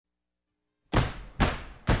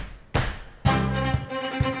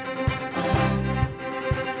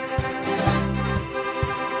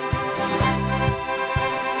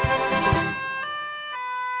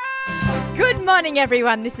morning,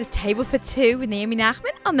 everyone. This is Table for Two with Naomi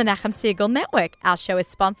Nachman on the Nachum Segal Network. Our show is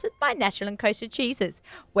sponsored by Natural and Kosher Cheeses,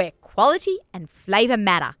 where quality and flavour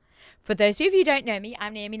matter. For those of you who don't know me,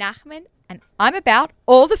 I'm Naomi Nachman, and I'm about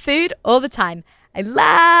all the food all the time. I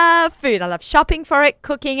love food. I love shopping for it,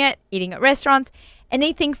 cooking it, eating at restaurants,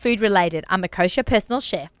 anything food related. I'm a kosher personal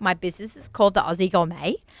chef. My business is called the Aussie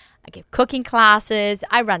Gourmet. I give cooking classes.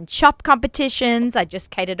 I run chop competitions. I just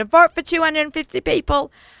catered a vote for 250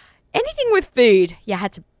 people. Anything with food. Yeah, I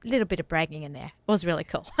had a little bit of bragging in there. It was really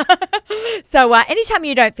cool. So anytime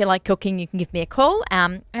you don't feel like cooking, you can give me a call.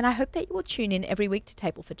 And I hope that you will tune in every week to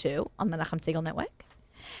Table for Two on the Nachum Segal Network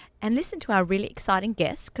and listen to our really exciting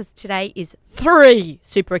guests, because today is 3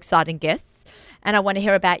 super exciting guests. And I want to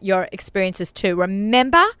hear about your experiences too.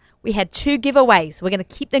 Remember, we had 2 giveaways. We're going to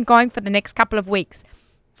keep them going for the next couple of weeks.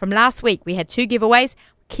 From last week, we had 2 giveaways.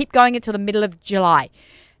 Keep going until the middle of July.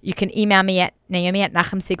 You can email me at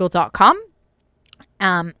naomi@nachumsegal.com.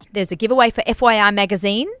 There's a giveaway for FYI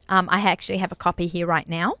magazine. I actually have a copy here right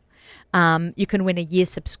now. You can win a year's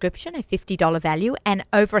subscription, a $50 value, and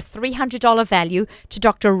over a $300 value to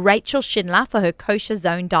Dr. Rachel Schindler for her Kosher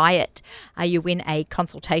Zone diet. You win a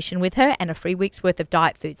consultation with her and a free week's worth of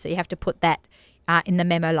diet food. So you have to put that in the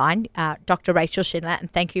memo line, Dr. Rachel Schindler. And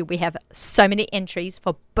thank you. We have so many entries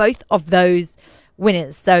for both of those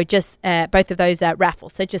winners. So just both of those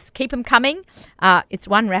raffles. So just keep them coming. It's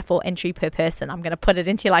 1 raffle entry per person. I'm going to put it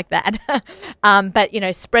into you like that. But, you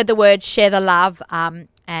know, spread the word, share the love, and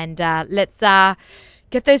let's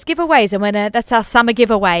get those giveaways. And that's our summer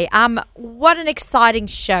giveaway. What an exciting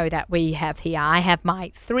show that we have here. I have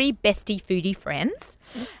my 3 bestie foodie friends.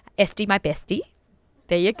 Esty, my bestie.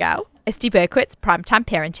 There you go. Esty Berkowitz, Primetime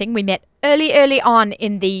Parenting. We met early on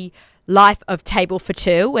in the life of Table for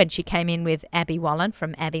Two when she came in with Abby Wallen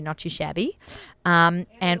from Abby Not Too Shabby. And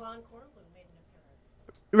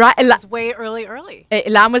right, it was way early.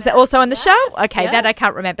 Ilan was also on the show? Okay, yes. That I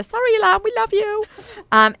can't remember. Sorry, Ilan, we love you.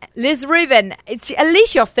 Liz Rubin, it's at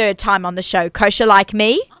least your 3rd time on the show, Kosher Like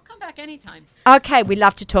Me. I'll come back anytime. Okay, we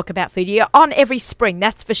love to talk about food. You're on every spring,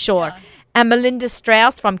 that's for sure. Yeah. And Melinda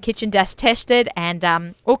Strauss from Kitchen Dash Tested, and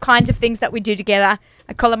all kinds of things that we do together.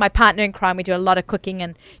 I call her my partner in crime. We do a lot of cooking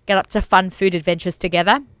and get up to fun food adventures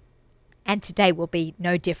together. And today will be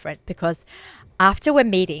no different, because after we're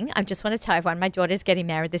meeting, I just want to tell everyone my daughter's getting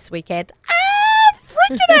married this weekend.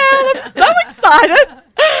 Freaking out. I'm so excited.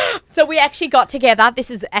 So we actually got together. This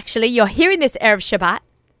is actually, you're hearing this Erev Shabbat.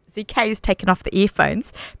 ZK has taken off the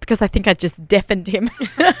earphones because I think I just deafened him.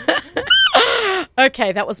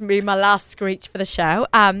 Okay, that was my last screech for the show.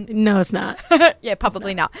 No, it's not. Yeah,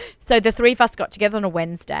 probably not. So the 3 of us got together on a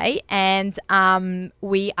Wednesday, and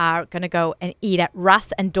we are going to go and eat at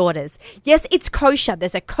Russ and Daughters. Yes, it's kosher.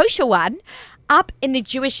 There's a kosher one up in the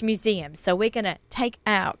Jewish Museum. So we're going to take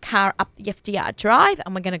our car up the FDR Drive,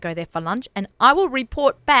 and we're going to go there for lunch. And I will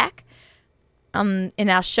report back in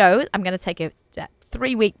our show. I'm going to take a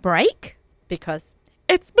 3-week break because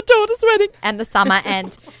it's my daughter's wedding and the summer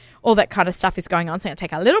and all that kind of stuff is going on. So I'm going to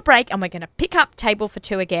take a little break, and we're going to pick up Table for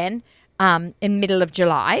Two again in middle of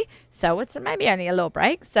July. So it's maybe only a little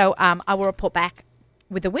break. So I will report back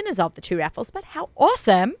with the winners of the 2 raffles. But how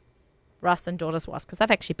awesome Russ and Daughters was, because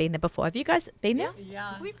I've actually been there before. Have you guys been there?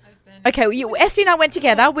 Yeah, I've been. Okay, well, Esty and I went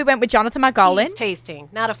together. We went with Jonathan Margolin. Cheese tasting,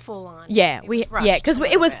 not a full-on. Yeah, because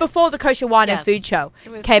it was before the Kosher Wine and Food Show,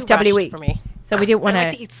 It was KFW too week. rushed for me. So we didn't want I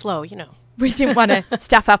like to eat slow, you know. We didn't want to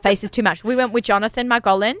stuff our faces too much. We went with Jonathan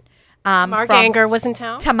Margolin. Mark Anger was in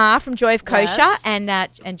town. Tamar from Joy of Kosher,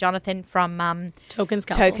 Yes. and Jonathan from Token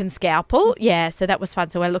Scalpel. Token Scalpel. Yeah, so that was fun.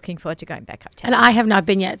 So we're looking forward to going back uptown. And I have not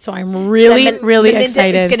been yet, so I'm really Melinda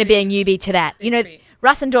excited. is going to be a newbie to that. You know,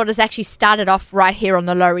 Russ and Daughters actually started off right here on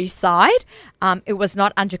the Lower East Side. It was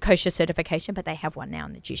not under kosher certification, but they have one now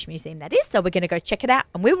in the Jewish Museum that is. So we're going to go check it out,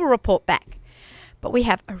 and we will report back. But we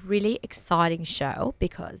have a really exciting show,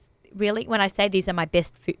 because really, when I say these are my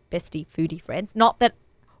bestie foodie friends, not that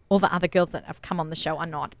all the other girls that have come on the show are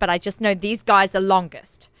not, but I just know these guys the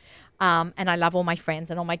longest. And I love all my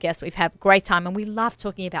friends and all my guests. We've had a great time, and we love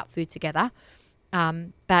talking about food together.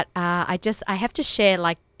 But I have to share,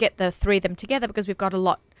 get the 3 of them together, because we've got a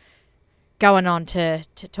lot going on to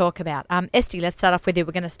talk about. Esty, let's start off with you.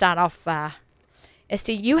 We're going to start off.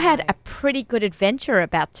 Esty, you had a pretty good adventure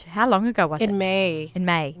about, how long ago was it? In May. In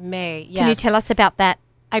May. Yes. Can you tell us about that?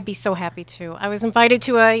 I'd be so happy to. I was invited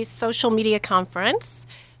to a social media conference.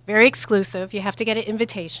 Very exclusive. You have to get an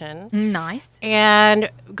invitation. Nice. And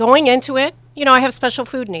going into it, you know, I have special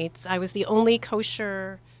food needs. I was the only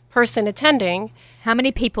kosher person attending. How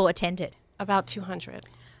many people attended? About 200.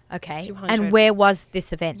 Okay. 200. And where was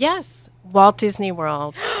this event? Yes, Walt Disney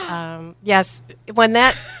World. Yes, when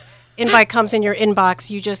that invite comes in your inbox,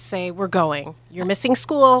 you just say, we're going. You're missing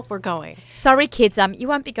school, we're going. Sorry, kids, you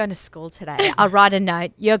won't be going to school today. I'll write a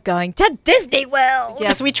note. You're going to Disney World.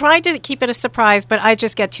 Yes, we tried to keep it a surprise, but I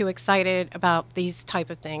just get too excited about these type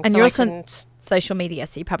of things. And so you're I also on couldn't. social media,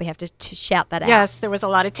 so you probably have to shout that out. Yes, there was a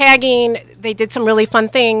lot of tagging. They did some really fun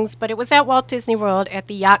things, but it was at Walt Disney World at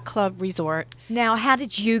the Yacht Club Resort. Now, how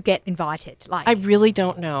did you get invited? Like, I really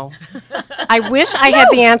don't know. I wish I had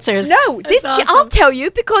the answers. No, I'll tell you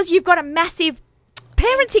because you've got a massive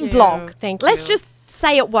parenting blog. Thank Let's you. just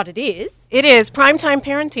say it what it is. It is Primetime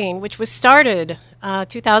Parenting, which was started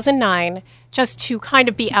 2009 just to kind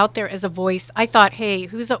of be out there as a voice. I thought, hey,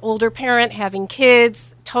 who's an older parent having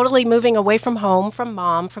kids, totally moving away from home, from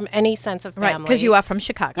mom, from any sense of family. Right, because you are from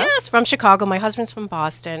Chicago. Yes, from Chicago. My husband's from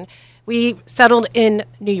Boston. We settled in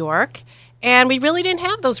New York, and we really didn't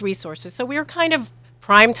have those resources. So we were kind of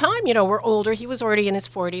prime time. You know, we're older. He was already in his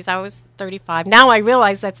 40s. I was 35. Now I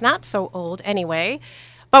realize that's not so old anyway.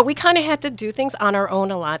 But we kind of had to do things on our own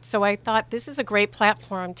a lot. So I thought this is a great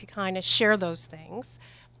platform to kind of share those things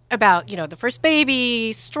about, you know, the first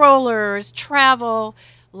baby, strollers, travel,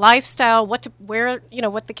 lifestyle, what to wear, you know,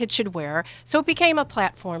 what the kids should wear. So it became a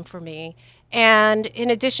platform for me. And in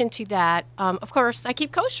addition to that, of course, I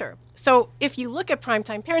keep kosher. So if you look at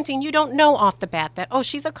Primetime Parenting, you don't know off the bat that, oh,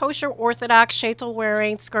 she's a kosher, Orthodox,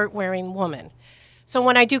 shaitel-wearing, skirt-wearing woman. So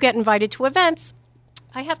when I do get invited to events,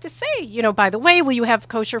 I have to say, you know, by the way, will you have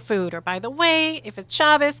kosher food? Or by the way, if it's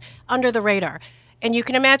Shabbos, under the radar. And you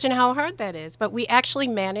can imagine how hard that is. But we actually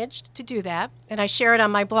managed to do that. And I share it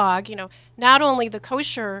on my blog, you know, not only the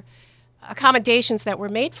kosher accommodations that were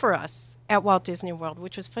made for us at Walt Disney World,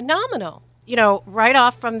 which was phenomenal. You know, right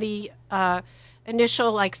off from the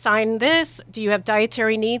initial, like, sign this, do you have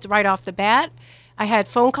dietary needs right off the bat? I had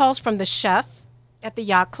phone calls from the chef at the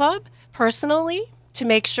Yacht Club personally to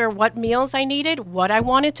make sure what meals I needed, what I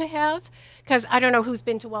wanted to have. Because I don't know who's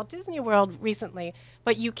been to Walt Disney World recently,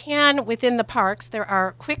 but you can, within the parks, there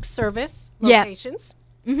are quick service locations.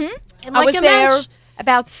 Mm-hmm. And I like was a there mensch.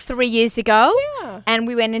 about 3 years ago, Yeah. and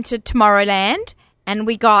we went into Tomorrowland, and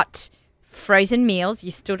we got frozen meals.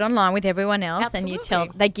 You stood online with everyone else, and you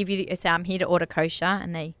Absolutely. they give you, say, I'm here to order kosher,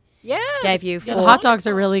 and they Yes. gave you Yeah, four. the hot dogs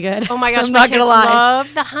are really good. Oh my gosh, I'm my not kids gonna lie.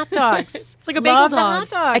 love the hot dogs. It's like a Love bagel the dog. hot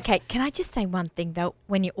dogs. Okay, can I just say one thing though?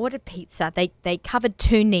 When you ordered pizza, they covered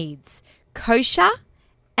two needs: kosher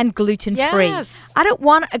and gluten-free. Yes. I don't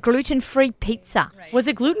want a gluten-free pizza. Was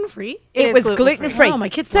it gluten free? It It is was gluten-free. gluten-free. Oh, my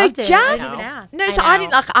kids so loved it. just I asked. no. I So I know.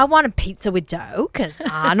 didn't like. I want a pizza with dough because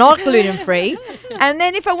I'm not gluten-free. And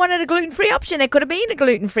then if I wanted a gluten-free option, there could have been a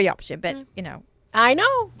gluten-free option. But you know, I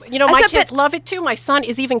know. You know, I my said, kids but- love it too. My son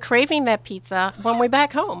is even craving that pizza when we're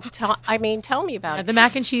back home. Tell me about it. The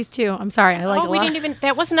mac and cheese too. I'm sorry, I like Oh, it a we lot. didn't even.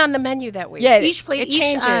 That wasn't on the menu that week. Yeah, Each place, It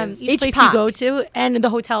changes. each Each place park. you go to, and the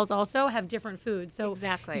hotels also have different food. So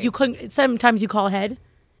Exactly. you couldn't. Sometimes you call ahead,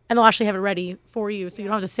 and they'll actually have it ready for you, so you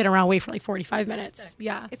don't have to sit around and wait for like 45 minutes.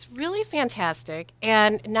 Yeah. It's really fantastic.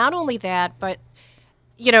 And not only that, but,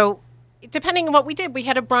 you know, depending on what we did, we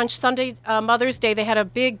had a brunch Sunday, Mother's Day. They had a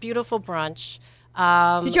big, beautiful brunch.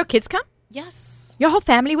 did your kids come? Yes. Your whole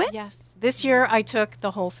family went? Yes. This year I took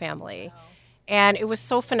the whole family. And it was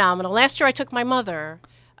so phenomenal. Last year I took my mother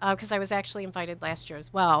because I was actually invited last year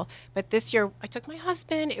as well. But this year I took my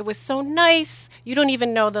husband. It was so nice. You don't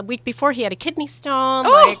even know, the week before he had a kidney stone.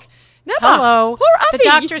 Oh, like, never. hello. Poor The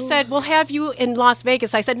Avi. doctor said, we'll have you in Las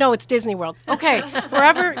Vegas. I said, no, it's Disney World. Okay,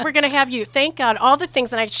 wherever we're going to have you. Thank God. All the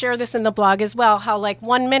things, and I share this in the blog as well, how like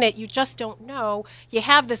 1 minute you just don't know. You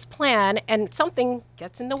have this plan and something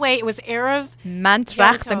gets in the way. It was Erev. Man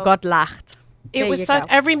tracht and Yom Tov. God lacht. It There was you such, go.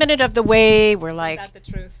 every minute of the way we're like,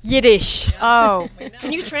 Yiddish. oh,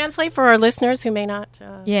 can you translate for our listeners who may not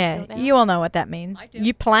know Yeah, that? you all know what that means.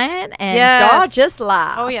 You plan and Yes. God just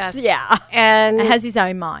laughs. Oh, yes. Yeah. And It has his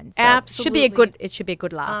own mind. So Absolutely. It should be a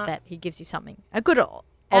good laugh that he gives you something. A good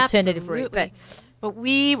alternative route. But But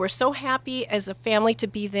we were so happy as a family to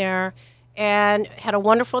be there and had a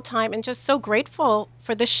wonderful time and just so grateful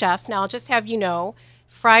for the chef. Now, I'll just have you know,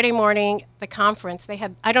 Friday morning, the conference, they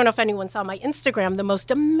had, I don't know if anyone saw my Instagram, the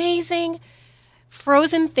most amazing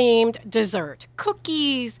frozen themed dessert,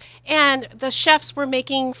 cookies, and the chefs were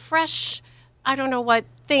making fresh, I don't know what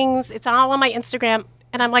things. It's all on my Instagram.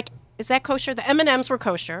 And I'm like, is that kosher? The M&Ms were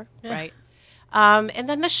kosher, right? And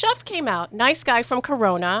then the chef came out, nice guy from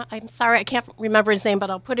Corona. I'm sorry, I can't remember his name,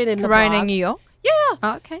 but I'll put it in the Corona, blog. New York. Yeah.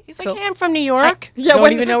 Oh, okay. He's cool. like, hey, I'm from New York. Yeah,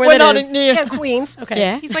 Don't even know where that is. Yeah, Queens. Okay.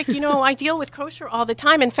 Yeah. He's like, you know, I deal with kosher all the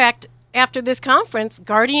time. In fact, after this conference,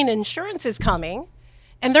 Guardian Insurance is coming,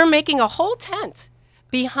 and they're making a whole tent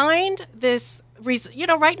behind this,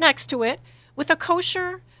 right next to it, with a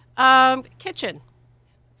kosher kitchen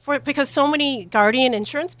because so many Guardian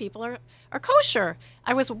insurance people are kosher.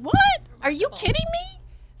 I was, what? Are you kidding me?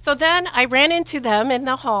 So then I ran into them in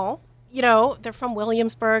the hall. You know, they're from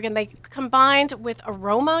Williamsburg, and they combined with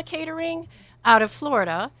Aroma Catering out of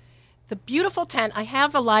Florida. The beautiful tent. I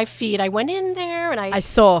have a live feed. I went in there and I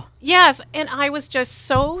saw. Yes, and I was just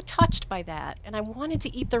so touched by that, and I wanted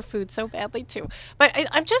to eat their food so badly too. But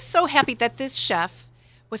I'm just so happy that this chef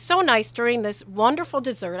was so nice during this wonderful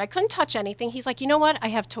dessert. I couldn't touch anything. He's like, you know what? I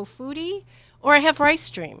have tofuti or I have rice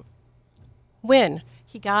stream. Win.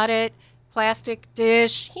 He got it. Plastic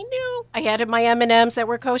dish. He knew I added my M&Ms that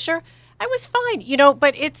were kosher. I was fine, you know.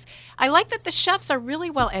 But I like that the chefs are really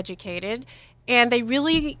well educated. And they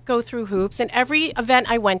really go through hoops. And every event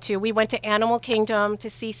I went to, we went to Animal Kingdom to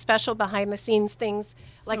see special behind-the-scenes things.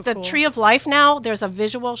 Like the cool. Tree of Life now, there's a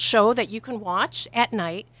visual show that you can watch at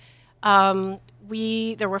night.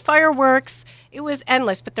 There were fireworks. It was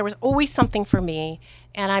endless, but there was always something for me.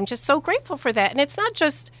 And I'm just so grateful for that. And it's not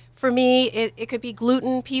just for me. It could be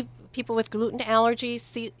gluten, people with gluten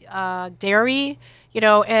allergies, dairy, you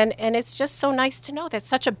know. And it's just so nice to know that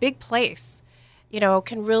such a big place, you know,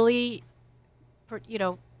 can really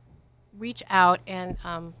reach out and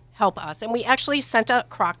help us. And we actually sent a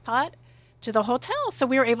crock pot to the hotel, so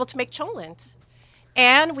we were able to make cholent.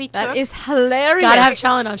 And we That took... is hilarious. Gotta have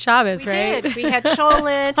cholent on Shabbos, we right? did. We had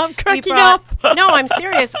cholent. I'm cracking up. No, I'm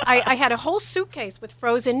serious. I had a whole suitcase with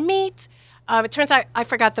frozen meat. It turns out I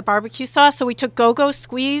forgot the barbecue sauce, so we took Go-Go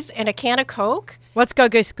Squeeze and a can of Coke. What's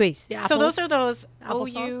Go-Go Squeeze? Yeah, So those apples. are those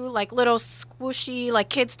Applesauce? OU, like little squishy, like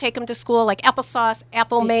kids take them to school, like applesauce,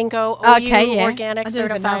 apple mango, Okay, OU, yeah. organic, I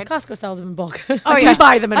didn't even know. certified. Costco sells them in bulk. Oh, You yeah.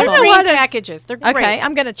 buy them in They're bulk. green packages. They're great. Okay,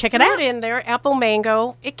 I'm going to check it Put out. it in there, apple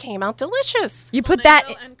mango. It came out delicious. You put that...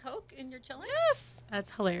 Mango and Coke in your chili? Yes. That's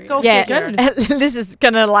hilarious. Go Yeah, figure. this is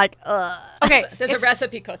going to like... Okay. There's a it's-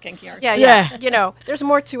 recipe cooking here. Yeah, Yeah. yeah. You know, there's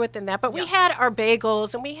more to it than that. But we had our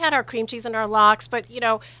bagels and we had our cream cheese and our lox. But, you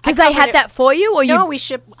know, Because I they had covered it- that for you or No, you... we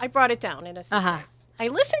shipped. I brought it down in a suitcase. Uh-huh. I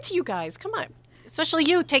listened to you guys. Come on. Especially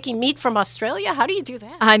you taking meat from Australia. How do you do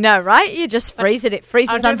that? I know, right? You just freeze it. It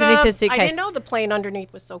freezes underneath the suitcase. I didn't know the plane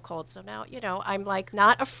underneath was so cold. So now, you know, I'm like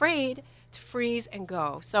not afraid to freeze and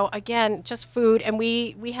go. So again, just food. And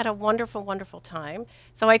we had a wonderful, wonderful time.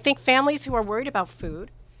 So I think families who are worried about food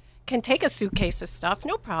can take a suitcase of stuff,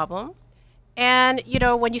 no problem. And, you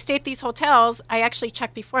know, when you stay at these hotels, I actually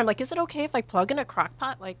check before. I'm like, is it okay if I plug in a crock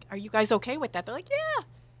pot? Like, are you guys okay with that? They're like, yeah,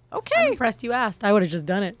 I'm okay. impressed you asked. I would have just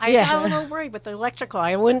done it. I got a little worried with the electrical.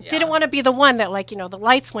 I didn't want to be the one that, like, you know, the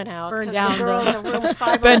lights went out. Burned 'cause down the girl in the room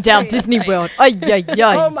 503. Burn down Disney World. Ay, ay,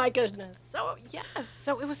 ay. Oh, my goodness. So, yes.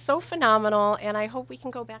 So it was so phenomenal, and I hope we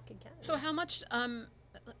can go back again. So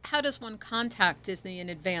how does one contact Disney in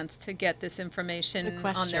advance to get this information Good on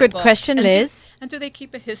question. their Good books? question, And Liz. Do they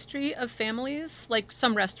keep a history of families? Like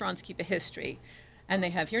some restaurants keep a history, and they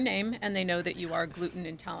have your name, and they know that you are gluten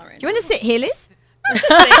intolerant. Do you want to sit here, Liz?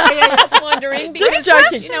 Just wondering. Just because,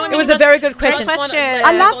 joking. you know, I It mean, was you a very must- good question. you must wanna Question.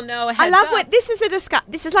 let I people know I heads love up. what this is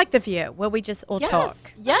this is like The View where we just all talk.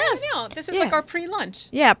 Yes. No, this is Yeah. like our pre-lunch.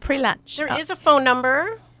 Yeah, pre-lunch. There is a phone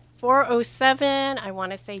number, 407, I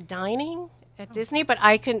want to say dining at Disney, but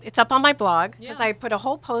it's up on my blog because Yeah. I put a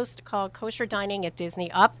whole post called Kosher Dining at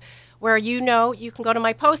Disney up where you can go to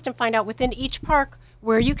my post and find out within each park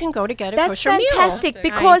where you can go to get a That's kosher meal. fantastic Fantastic.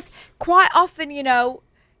 because quite often, you know,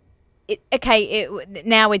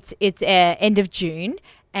 now it's end of June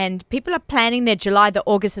and people are planning their July. The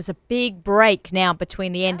August is a big break now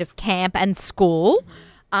between the end of camp and school,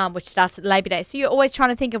 which starts at Labor Day. So you're always trying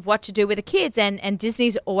to think of what to do with the kids, and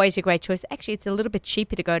Disney's always a great choice. Actually, it's a little bit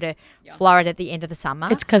cheaper to go to Florida at the end of the summer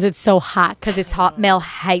It's because it's so hot. because it's hot. Mel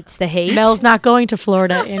hates the heat. Mel's not going to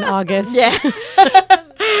Florida in August. yeah.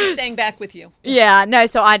 I'm staying back with you. Yeah, no,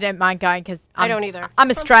 so I don't mind going because I don't either. I'm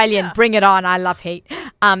Australian. Bring it on. I love heat.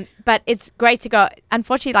 But it's great to go.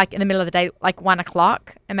 Unfortunately, like in the middle of the day, like 1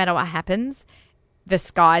 o'clock, no matter what happens, the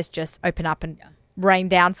skies just open up and rain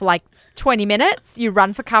down for like 20 minutes. You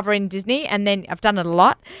run for cover in Disney, and then I've done it a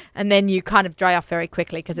lot, and then you kind of dry off very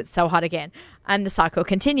quickly because it's so hot again, and the cycle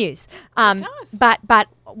continues. does. But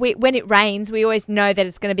when it rains, we always know that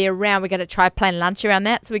it's going to be around. We got to try plan lunch around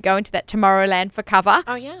that, so we go into that Tomorrowland for cover.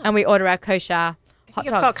 Oh, yeah. And we order our kosher I hot think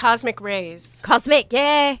it's dogs. called Cosmic Rays. Cosmic,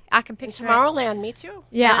 yeah. I can In picture it. Tomorrowland, me too.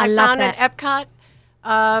 Yeah, And I love found that. in Epcot,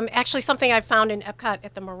 actually something I found in Epcot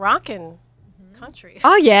at the Moroccan country.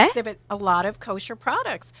 Oh, yeah? Exhibit a lot of kosher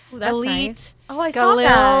products. that's Elite, nice. Oh, I saw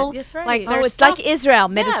that. Galil. That's right. Like, Oh, their it's stuff- like Israel,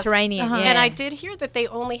 Yes. Mediterranean. Yeah. And I did hear that they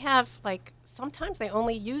only have, like, sometimes they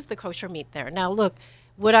only use the kosher meat there. Now, look,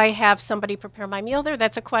 would I have somebody prepare my meal there?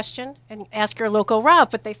 That's a question. And ask your local Rav.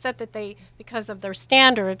 But they said that because of their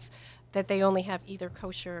standards, that they only have either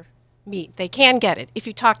kosher meat. They can get it if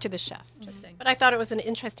you talk to the chef. Interesting. But I thought it was an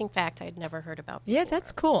interesting fact I had never heard about. Yeah,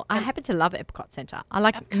 that's cool. I happen to love Epcot Center. I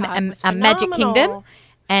like Epcot was Magic Kingdom,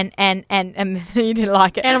 phenomenal. and you didn't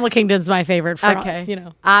like it. Animal Kingdom's my favorite. For, Okay. You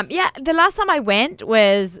know. Yeah, the last time I went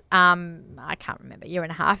was I can't remember, a year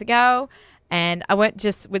and a half ago, and I went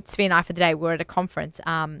just with Svi and I for the day. We were at a conference.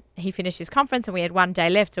 He finished his conference, and we had one day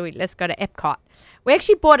left, so let's go to Epcot. We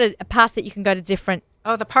actually bought a pass that you can go to different.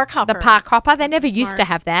 Oh, the park hopper. The park hopper. They never used to smart.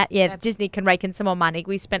 have that. Yeah, That's- Disney can rake in some more money.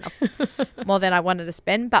 We spent more than I wanted to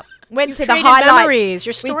spend, but went You to the created highlights. memories.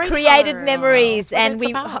 You're We storyteller. created memories, That's what and it's we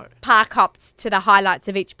about. park hopped to the highlights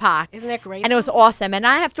of each park. Isn't that great? And it was awesome. And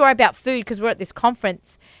I didn't have to worry about food because we're at this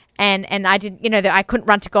conference, and I didn't, I couldn't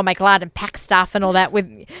run to Gourmet Glad and pack stuff and all that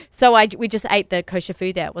so we just ate the kosher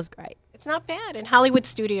food there. It was great. It's not bad. And Hollywood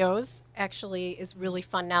Studios actually is really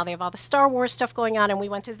fun now. They have all the Star Wars stuff going on, and we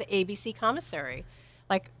went to the ABC commissary,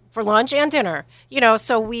 like for lunch and dinner.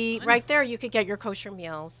 So right there you could get your kosher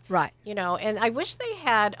meals. Right. And I wish they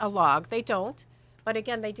had a log. They don't. But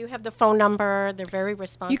again, they do have the phone number. They're very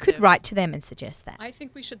responsive. You could write to them and suggest that. I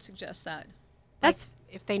think we should suggest that. That's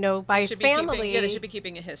if they know by Should be family. keeping, they should be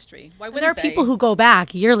keeping a history. Why And wouldn't there are they? people who go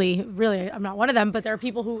back yearly. Really, I'm not one of them, but there are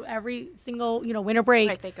people who every single winter break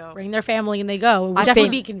Right, they go. bring their family and they go. It would I've definitely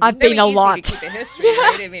been- be convenient. I've been Very a easy lot. to keep a history,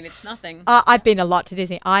 right? I mean, it's nothing. I've been a lot to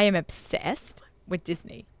Disney. I am obsessed with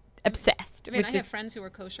Disney. Obsessed. I mean, with I have Disney. friends who are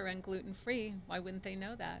kosher and gluten free. Why wouldn't they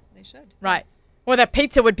know that? They should. Right. Well, that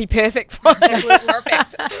pizza would be perfect for them.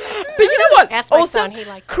 Perfect. But you know what? Ask my also, son, he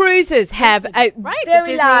likes it. cruises have a Right, the very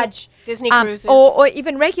Disney- large Disney cruises. or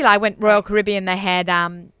even regular. I went Royal Caribbean. They had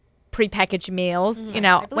prepackaged meals. I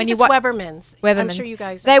believe when you it's watch Weberman's. I'm sure you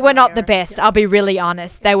guys. they are were not the familiar. best. I'll be really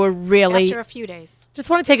honest. They were really After a few days. Just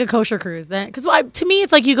want to take a kosher cruise then, because to me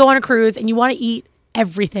it's like you go on a cruise and you want to eat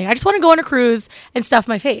everything. I just want to go on a cruise and stuff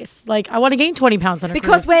my face. Like I want to gain 20 pounds on a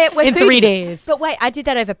because cruise we're in 3 foodies. days. But wait, I did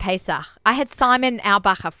that over Pesach. I had Simon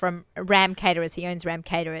Albacher from Ram Caterers. He owns Ram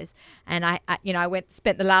Caterers, and I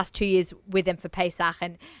spent the last 2 years with him for Pesach,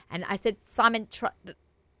 and I said, Simon,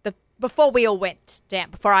 before we all went down,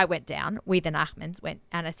 before I went down, we the Nachmans went,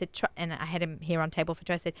 and I said, and I had him here on Table for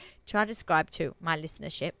Two. I said, try to describe to my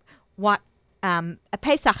listenership what a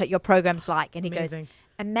Pesach at your program's like, and he Amazing. goes,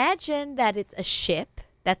 imagine that it's a ship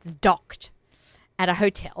that's docked at a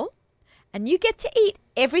hotel, and you get to eat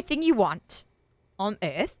everything you want on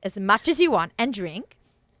Earth, as much as you want, and drink.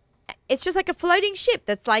 It's just like a floating ship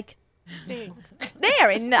that's like there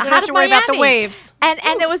in the You don't heart have of to worry Miami. about the waves.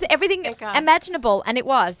 And there was everything Thank God. imaginable, and it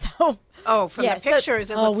was. Oh, from Yeah, the so-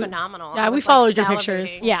 pictures, it Oh, looked we- phenomenal. yeah, I we was, followed your salivating.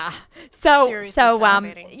 pictures. Yeah. So Seriously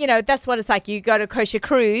salivating. that's what it's like. You go to kosher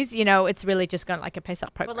cruise, it's really just going like a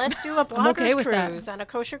Pesach program. Well, let's do a I'm okay bloggers with that. cruise on a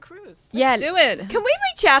kosher cruise. yeah. Do it. Can we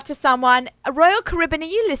reach out to someone? Royal Caribbean, are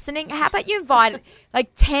you listening? How about you invite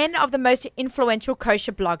like 10 of the most influential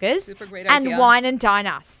kosher bloggers Super great and idea. wine and dine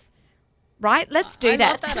us? Right? Let's do I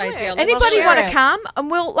that. love that Do idea. it. Let's Anybody share want to it. come? And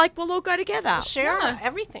we'll all go together. Share Yeah.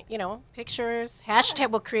 everything, pictures, hashtag.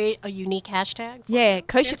 We'll create a unique hashtag. Yeah,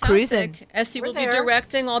 kosher cruising. Fantastic. Esty We're will be there.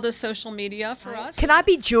 directing all the social media for us. Can I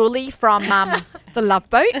be Julie from the Love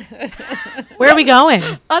Boat? Where are we going?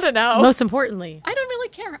 I don't know. Most importantly. I don't really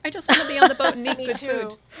care. I just want to be on the boat and eat Me good too.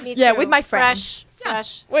 food. Me Yeah, too. with my friends.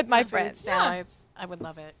 Fresh. with my seafood, friends. Salads. I would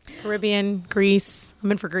love it. Caribbean, Greece.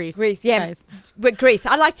 I'm in for Greece. Greece, yeah. guys. But Greece.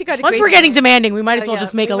 I like to go to Once Greece. we're getting demanding, we might as Oh, well yeah,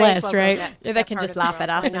 just make we a may as list, well go right? get Yeah, to they that can part just of the laugh at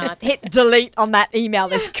world. us Why and not? hit delete on that email.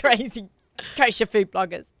 There's crazy kosher food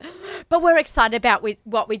bloggers. But we're excited about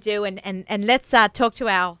what we do, and let's talk to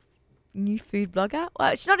our new food blogger. Well,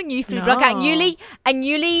 it's not a new food No. blogger, a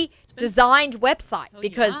newly designed website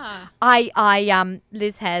because yeah.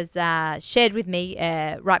 Liz has shared with me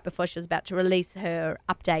right before she was about to release her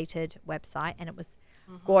updated website, and it was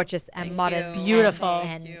gorgeous and Thank modern, you. Beautiful.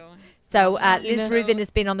 And Thank you. so Liz So- Rubin has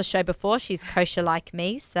been on the show before. She's kosher like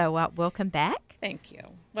me, so welcome back. Thank you.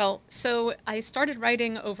 Well, so I started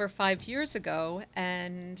writing over 5 years ago,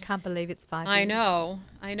 and Can't believe it's 5 I years. know.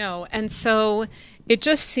 And so it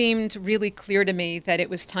just seemed really clear to me that it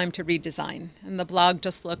was time to redesign. And the blog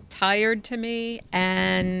just looked tired to me.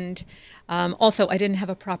 And also, I didn't have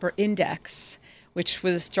a proper index, which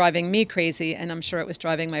was driving me crazy. And I'm sure it was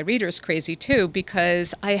driving my readers crazy too,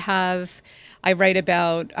 because I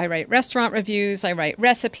write restaurant reviews, I write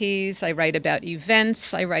recipes, I write about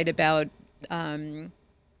events, I write about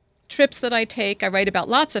trips that I take. I write about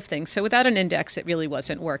lots of things. So without an index, it really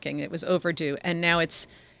wasn't working. It was overdue. And now it's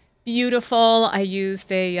beautiful. I used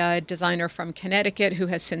a designer from Connecticut who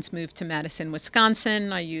has since moved to Madison,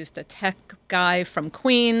 Wisconsin. I used a tech guy from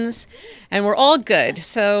Queens, and we're all good.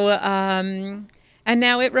 So, and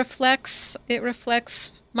now it reflects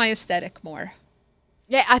my aesthetic more.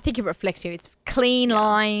 Yeah, I think it reflects you. It's clean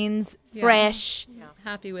lines, Yeah. fresh.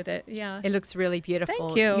 Happy with it. Yeah. It looks really beautiful.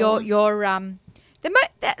 Thank you. There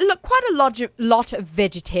look quite a lot of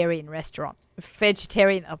vegetarian not restaurant,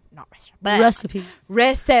 Recipes.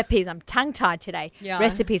 recipes. I'm tongue tied today. Yeah.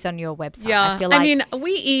 Recipes on your website. Yeah. I feel like, mean,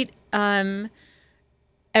 we eat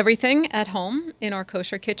everything at home in our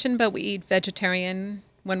kosher kitchen, but we eat vegetarian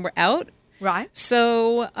when we're out. right.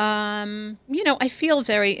 So, I feel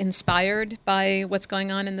very inspired by what's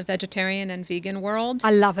going on in the vegetarian and vegan world.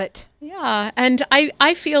 I love it. Yeah, and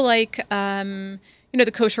I feel like,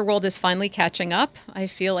 the kosher world is finally catching up. I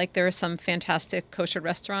feel like there are some fantastic kosher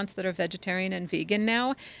restaurants that are vegetarian and vegan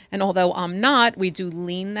now. And although I'm not, we do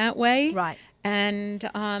lean that way. Right. And,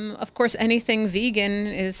 of course, anything vegan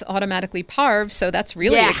is automatically parv, so that's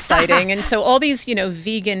really Yeah. exciting. And so all these,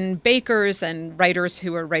 vegan bakers and writers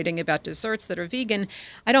who are writing about desserts that are vegan,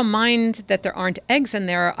 I don't mind that there aren't eggs in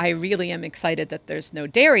there. I really am excited that there's no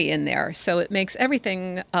dairy in there. So it makes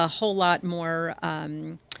everything a whole lot more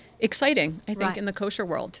exciting, I think, Right. in the kosher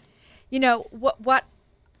world. You know what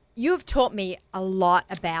you have taught me a lot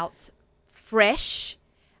about fresh,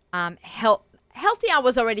 healthy. I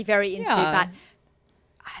was already very into, Yeah. but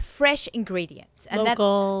fresh ingredients and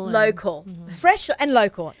Local and- local, fresh and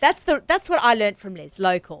local. That's what I learned from Liz.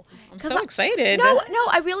 Local. I'm so excited. No,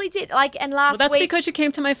 I really did. And last Well, that's week, because you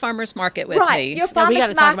came to my farmer's market with right, me. your Yeah, we farmers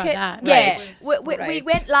gotta talk about market. that. Yeah, Right. we Right.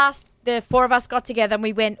 went last. The four of us got together and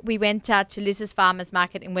we went to Liz's farmers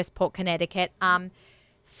market in Westport, Connecticut.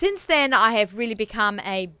 Since then, I have really become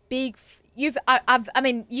a big. You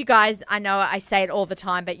guys. I know I say it all the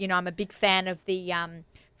time, but I'm a big fan of the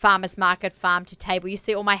farmers market, farm to table. You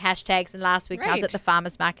see all my hashtags. And last week I was Right. at the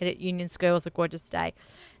farmers market at Union Square. It was a gorgeous day,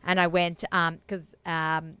 and I went because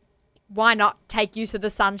why not take use of the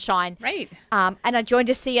sunshine? Right. And I joined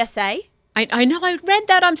a CSA. I know. I read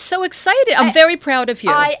that. I'm so excited. I'm very proud of you.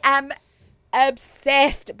 I am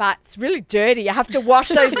obsessed, but it's really dirty. I have to wash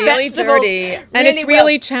those really vegetables dirty, and really it's well.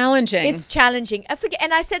 really challenging. It's challenging. I've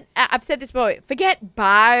said this before. Forget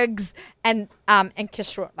bugs and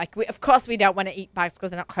kashrut. Of course, we don't want to eat bugs because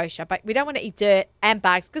they're not kosher, but we don't want to eat dirt and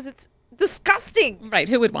bugs because it's disgusting. Right?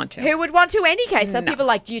 Who would want to? Who would want to? Any case, so No. people are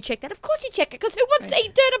like, do you check that? Of course, you check it because who wants to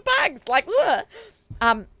eat dirt and bugs?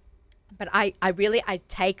 Ugh. But I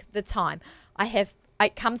take the time.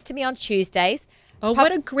 It comes to me on Tuesdays. Oh,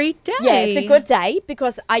 what a great day! Yeah, it's a good day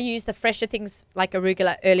because I use the fresher things like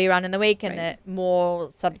arugula earlier on in the week and Right. the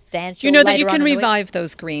more substantial. You know that you later on can in the week. revive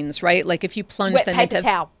those greens, right? Like if you plunge Wet them paper into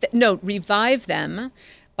towel. No, revive them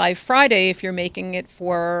by Friday if you're making it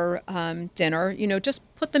for dinner. Just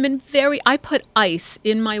put them in I put ice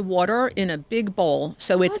in my water in a big bowl,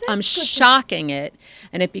 so I'm shocking it,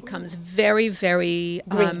 and it becomes very, very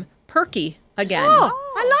perky again.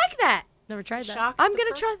 Oh, I like that. Never tried that. I'm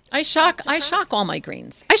gonna try. I shock all my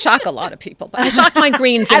greens. I shock a lot of people, but I shock my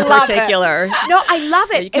greens in love it. particular. No, I love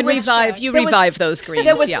it. You can It was- revive. You there was- revive those greens.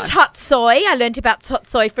 There was yeah. Totsoi. I learned about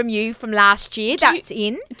Totsoi from you from last year. That's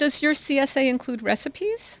in. Does your CSA include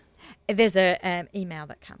recipes? There's a email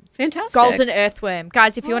that comes. Fantastic. Golden Earthworm.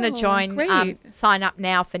 Guys, if you want to Oh, join, great. sign up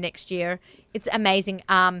now for next year. It's amazing.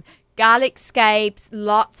 Garlic scapes,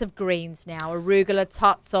 lots of greens now. Arugula,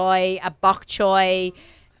 totsoi, a bok choy.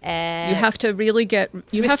 You have to really get you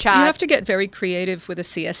Swiss have chard. to get very creative with a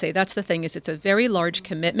CSA. That's the thing, is it's a very large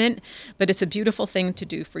commitment, but it's a beautiful thing to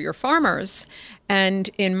do for your farmers. And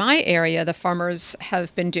in my area, the farmers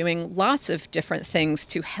have been doing lots of different things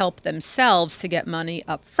to help themselves to get money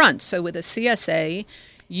up front. So with a CSA,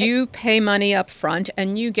 you pay money up front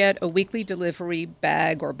and you get a weekly delivery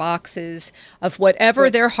bag or boxes of whatever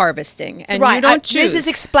they're harvesting. And you don't choose. Liz is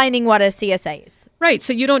explaining what a CSA is. Right,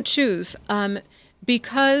 so you don't choose.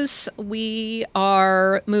 Because we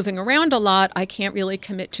are moving around a lot, I can't really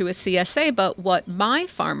commit to a CSA, but what my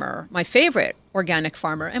favorite organic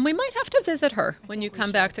farmer, and we might have to visit her when you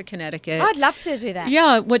come back to Connecticut. I'd love to do that.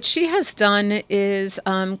 Yeah, what she has done is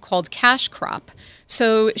called cash crop.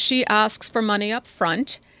 So she asks for money up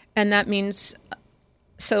front, and that means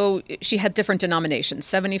so she had different denominations,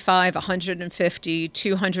 75, 150,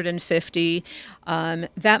 250.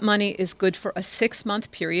 That money is good for a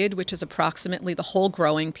 6-month period, which is approximately the whole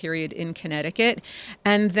growing period in Connecticut.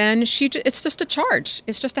 And then it's just a charge.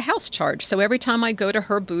 It's just a house charge. So every time I go to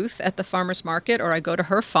her booth at the farmer's market or I go to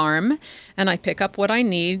her farm and I pick up what I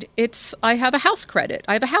need, I have a house credit.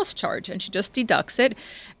 I have a house charge, and she just deducts it.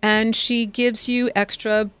 And she gives you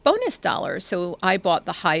extra bonus dollars. So I bought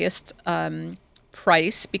the highest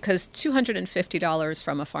price because $250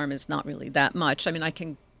 from a farm is not really that much. I mean, I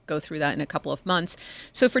can go through that in a couple of months.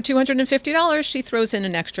 So for $250, she throws in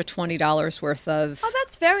an extra $20 worth of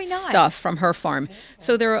that's very nice. stuff from her farm.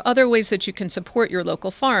 So there are other ways that you can support your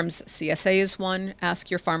local farms. CSA is one. Ask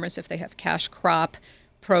your farmers if they have cash crop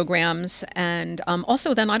programs. And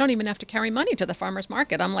also then I don't even have to carry money to the farmer's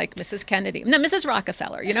market. I'm like Mrs. Kennedy. No, Mrs.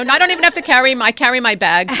 Rockefeller. You know, I don't even have to carry my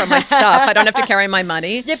bag for my stuff. I don't have to carry my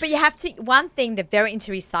money. Yeah, but you have to. One thing they're very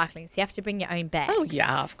into recycling, so you have to bring your own bags. Oh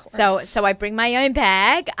yeah, of course. So I bring my own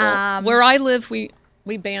bag. Where I live,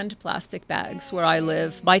 we banned plastic bags where I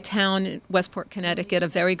live. My town, in Westport, Connecticut, a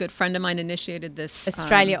very good friend of mine initiated this.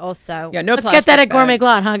 Australia also. Yeah, no Let's plastic get that at Gourmet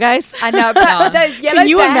bags. Glot, huh, guys? I know, but those yellow Can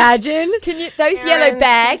you bags, imagine? Those yellow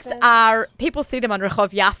bags are, people see them on Rehov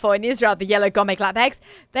Yafo in Israel, the yellow Gourmet Glot bags.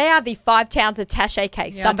 They are the 5 towns attache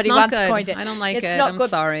case. Yeah, Somebody it's not once good. coined it. I don't like It's it. not I'm good.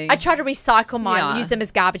 sorry. I try to recycle mine, Yeah. use them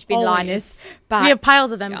as garbage bin Always. liners. But We have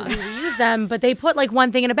piles of them because we reuse them, but they put like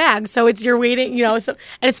one thing in a bag. So it's you're waiting, you know. So,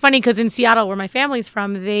 and it's funny because in Seattle, where my family's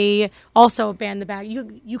from, they also ban the bag.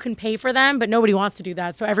 You can pay for them, but nobody wants to do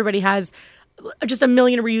that. So everybody has just a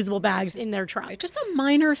million reusable bags in their trunk. Just a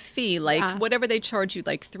minor fee, like Yeah. whatever they charge you,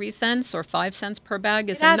 like 3 cents or 5 cents per bag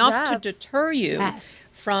is It adds enough to up. deter you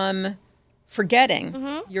Yes. from forgetting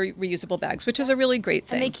your reusable bags, which is a really great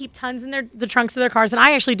thing. And they keep tons in the trunks of their cars. And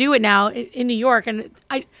I actually do it now in New York. And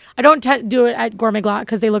I don't do it at Gourmet Glot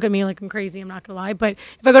because they look at me like I'm crazy. I'm not going to lie. But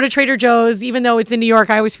if I go to Trader Joe's, even though it's in New York,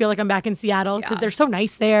 I always feel like I'm back in Seattle because they're so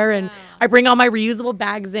nice there. And I bring all my reusable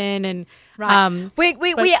bags in. And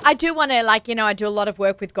I do want to, like, you know, I do a lot of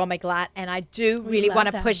work with Gourmet Glot, and I do really love want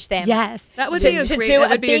to them. push them. Yes. That would to, be a to great. do that a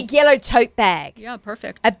would be big yellow tote bag. yeah,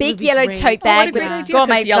 perfect. A big Would be yellow great. tote Oh, what bag a great with idea, 'cause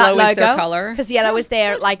Gourmet yellow Glot is their logo. color. Because yellow is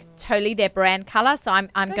their, like, totally their brand color. So I'm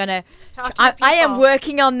gonna. Talk to I am people.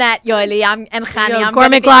 working on that, Yoli. And Khani. Yo, I'm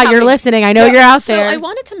Gourmet gonna be Glot, you're coming- listening. I know you're out So there. I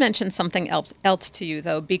wanted to mention something else to you,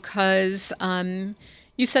 though, because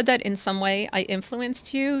you said that in some way I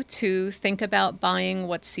influenced you to think about buying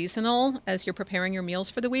what's seasonal as you're preparing your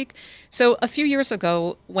meals for the week. So a few years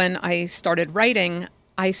ago, when I started writing,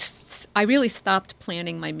 I really stopped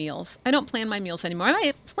planning my meals. I don't plan my meals anymore.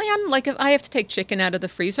 I plan, like, if I have to take chicken out of the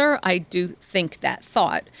freezer, I do think that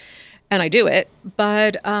thought. And I do it,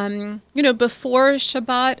 but you know, before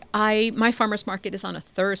Shabbat, my farmer's market is on a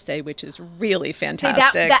Thursday, which is really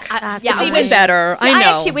fantastic. Yeah, It's I even wish- better. See, I know.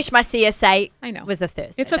 actually wish my CSA I know. was the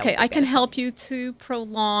Thursday. It's That okay. would be I can better. help you to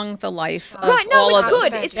prolong the life of Right, no, all it's of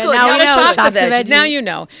good. us. It's Yeah, good. now Now we to know. shop Shop the the veg. veggie. Now you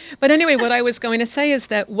know. But anyway, what I was going to say is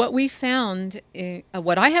that what we found,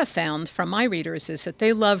 what I have found from my readers is that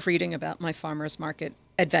they love reading about my farmer's market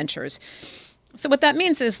adventures. So what that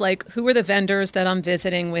means is, like, who are the vendors that I'm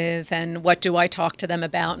visiting with, and what do I talk to them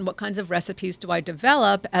about, and what kinds of recipes do I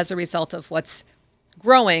develop as a result of what's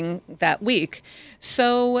growing that week.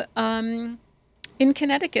 So in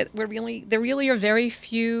Connecticut, there really are very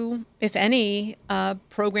few, if any,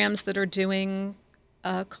 programs that are doing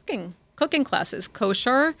cooking classes,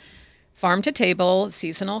 kosher, farm to table,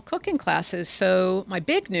 seasonal cooking classes. So my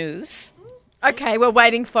big news. Okay, we're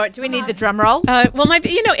waiting for it. Do we need the drum roll?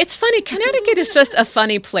 It's funny. Connecticut is just a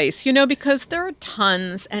funny place, because there are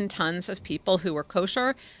tons and tons of people who are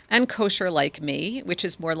kosher and kosher like me, which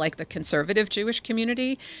is more like the conservative Jewish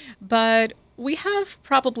community. But we have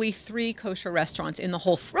probably 3 kosher restaurants in the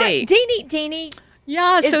whole state. Deanie.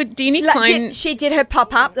 Yeah, so Deanie Klein. She did her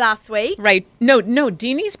pop up last week. Right. No,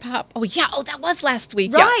 Deanie's pop. Oh, yeah. Oh, that was last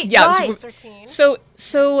week. Right, Yeah. right. It was, 13. so,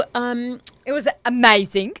 It was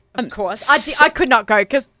amazing, of course. I could not go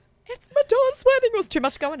because it's my daughter's wedding. There was too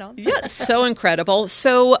much going on. yeah, so incredible.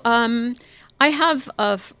 So, I have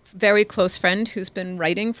a very close friend who's been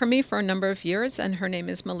writing for me for a number of years, and her name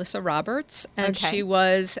is Melissa Roberts, and Okay. she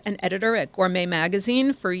was an editor at Gourmet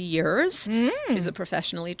Magazine for years. She's a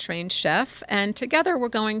professionally trained chef, and together we're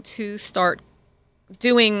going to start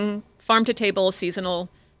doing farm-to-table seasonal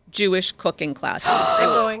Jewish cooking classes. I'm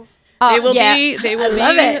going. They will yeah. they will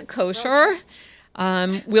love be it. kosher.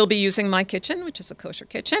 We'll be using my kitchen, which is a kosher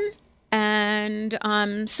kitchen. And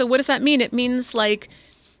so what does that mean? It means, like,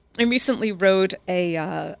 I recently wrote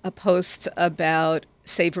a post about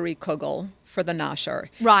savory kugel for the Nasher.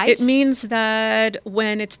 Right. It means that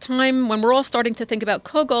when it's time, when we're all starting to think about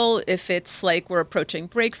kugel, if it's like we're approaching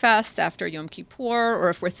breakfast after Yom Kippur, or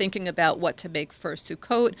if we're thinking about what to make for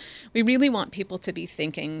Sukkot, we really want people to be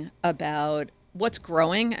thinking about what's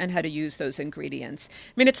growing and how to use those ingredients.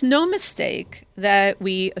 I mean, it's no mistake that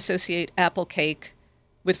we associate apple cake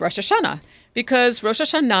with Rosh Hashanah, because Rosh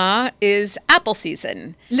Hashanah is apple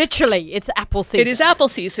season. Literally, it's apple season. It is apple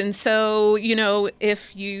season. So,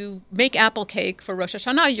 if you make apple cake for Rosh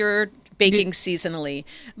Hashanah, you're baking seasonally.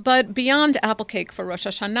 But beyond apple cake for Rosh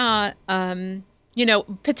Hashanah,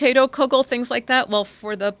 potato kugel, things like that. Well,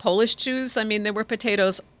 for the Polish Jews, I mean, there were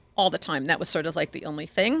potatoes all the time. That was sort of like the only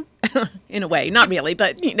thing, in a way. Not really,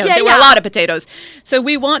 but, there were a lot of potatoes. So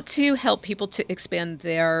we want to help people to expand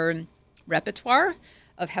their repertoire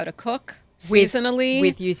of how to cook seasonally.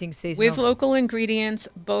 With using seasonal. With local ingredients,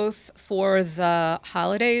 both for the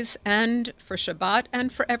holidays and for Shabbat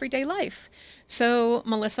and for everyday life. So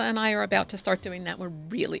Melissa and I are about to start doing that. We're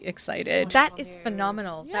really excited. That is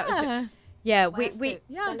phenomenal. Yeah. That was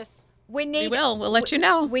we need. We will. We'll let you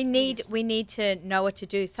know. We need to know what to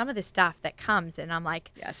do. Some of the stuff that comes, and I'm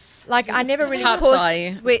like, Yes. like I never really Top cooked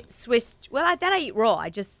side. Swiss. Well, that I eat raw. I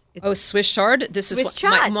just Swiss chard. This is Swiss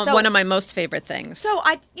chard. So- one of my most favorite things. so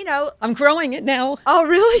I'm growing it now. Oh,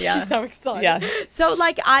 really? Yeah. She's so excited. Yeah. So,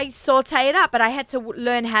 like, I saute it up, but I had to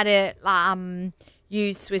learn how to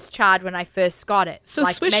use Swiss chard when I first got it. So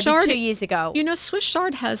like Swiss maybe chard, 2 years ago. Swiss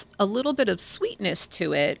chard has a little bit of sweetness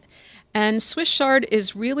to it. And Swiss chard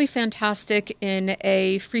is really fantastic in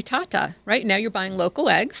a frittata, right? Now you're buying local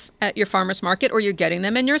eggs at your farmer's market or you're getting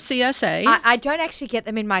them in your CSA. I don't actually get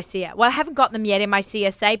them in my CSA. Well, I haven't got them yet in my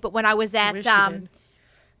CSA, but when I was at wish you did.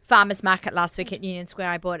 farmer's market last week at Union Square,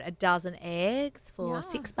 I bought a dozen eggs for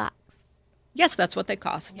 $6. Yes, that's what they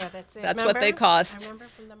cost. Yeah, that's it. That's what they Remember? cost. I remember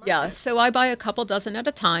from the market. Yeah, so I buy a couple dozen at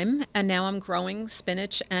a time, and now I'm growing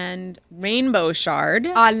spinach and rainbow chard.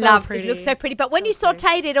 I love it. pretty. It looks so pretty. But when you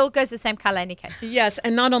saute it, it all goes the same color in any case. Yes,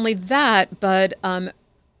 and not only that, but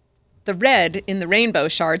the red in the rainbow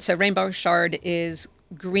chard. So rainbow chard is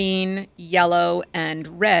green, yellow,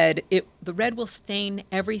 and red. The red will stain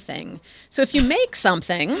everything. So if you make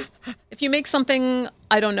something,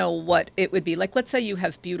 I don't know what it would be. Like, let's say you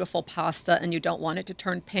have beautiful pasta and you don't want it to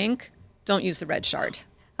turn pink, don't use the red chard.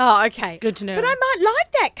 Oh, okay. Good to know. But I might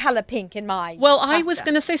like that color pink in my Well, I was pasta.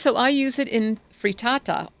 going to say, so I use it in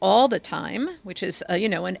frittata all the time, which is,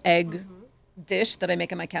 an egg dish that I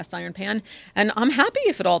make in my cast iron pan. And I'm happy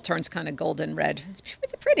if it all turns kind of golden red. It's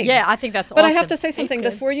pretty. Yeah, I think that's But awesome. I have to say something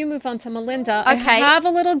good. before you move on to Melinda. I Okay. have a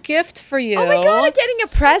little gift for you. Oh my God, I'm getting a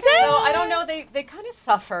present? So I don't know, they kind of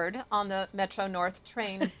suffered on the Metro North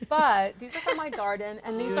train, but these are from my garden,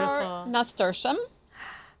 and these are nasturtium.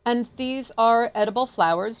 And these are edible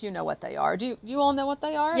flowers. You know what they are. Do you all know what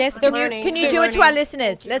they are? Yes, They're can you do it to our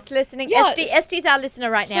listeners? Let's listening. Yeah, Esti's our listener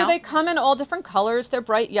right now. So they come in all different colors. They're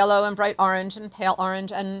bright yellow and bright orange and pale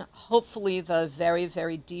orange, and hopefully the very,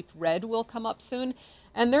 very deep red will come up soon.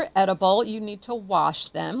 And they're edible. You need to wash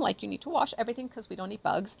them, like you need to wash everything because we don't eat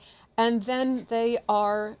bugs. And then they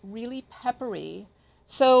are really peppery.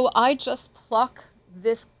 So I just pluck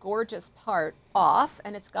this gorgeous part off,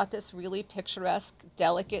 and it's got this really picturesque,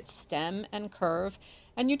 delicate stem and curve.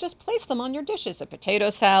 And you just place them on your dishes, a potato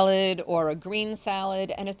salad or a green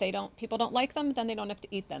salad. And if people don't like them, then they don't have to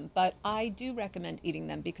eat them. But I do recommend eating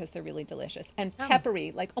them because they're really delicious and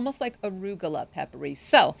peppery, like almost like arugula peppery.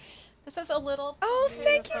 So this is a little. Oh,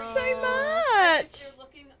 thank you so If much. you're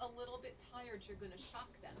looking a little bit tired, you're going to shock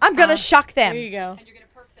them. I'm going to shock them. There you go. And you're going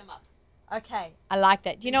to perk them up. Okay. I like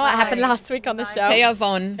that. Do you know what happened last week on the show? Hey,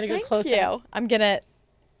 Avon. Gotta go Thank close you. I'm going to.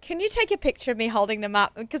 Can you take a picture of me holding them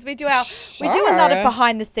up? Because we do a lot of Sure.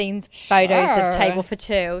 behind the scenes photos Sure. of Table for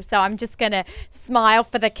Two. So I'm just going to smile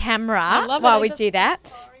for the camera love it. while I we just- do that.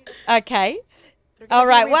 sorry. Okay. They're gonna All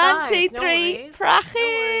right. be 1, revived. 2, No 3. worries.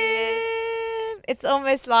 Prachim. It's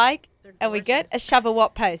almost like. Are we good? A shovel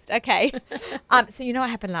what post? Okay. So you know what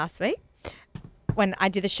happened last week? When I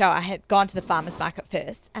did the show, I had gone to the farmer's market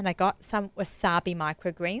first, and I got some wasabi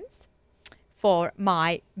microgreens for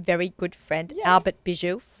my very good friend Albert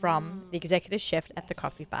Bijou from the executive chef at the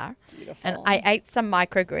coffee bar. And I ate some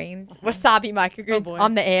microgreens, wasabi microgreens boy.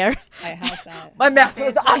 on the air. I have that. My mouth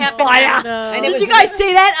was on fire. And it Did was you guys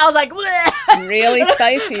see that? I was like, "Bleh." really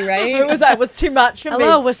spicy, right? It was too much for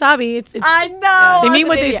Hello, me. wasabi. It's I know. They I mean was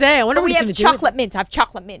what an they idiot. say. I wonder But what we he's have gonna do with chocolate mints. I have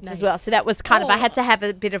chocolate mints as well. So that was kind of. I had to have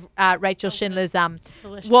a bit of Rachel Schindler's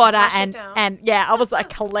Delicious. water Flush it and down. yeah, I was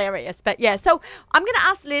like hilarious. But yeah, so I'm gonna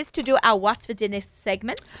ask Liz to do our What's for Dinner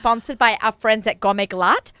segment, sponsored by our friends at Gourmet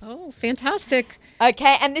Glatt. Oh, fantastic.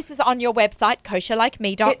 Okay, and this is on your website,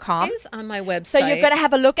 kosherlikeme.com. It is on my website. So you're going to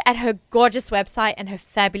have a look at her gorgeous website and her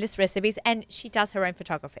fabulous recipes, and she does her own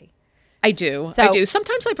photography. I do. So- I do.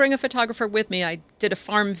 Sometimes I bring a photographer with me. I did a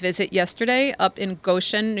farm visit yesterday up in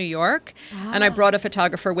Goshen, New York, and I brought a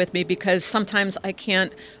photographer with me because sometimes I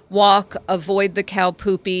can't walk, avoid the cow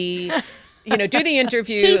poopy, do the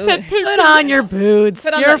interview. She said Put on your boots.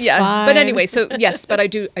 Put on You're the- yeah. fine. But anyway, so yes, but I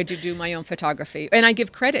do my own photography, and I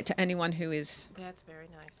give credit to anyone who is. That's very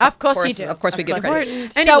nice. Of course you do. Of course we give credit.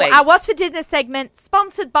 Important. Anyway, So our What's for Dinner segment,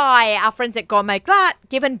 sponsored by our friends at Gourmet Glatt,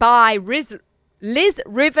 given by Liz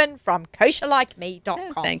Riven from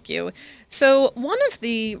kosherlikeme.com. Thank you. So one of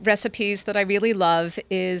the recipes that I really love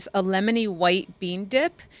is a lemony white bean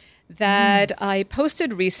dip that I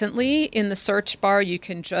posted recently. In the search bar, you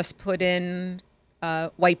can just put in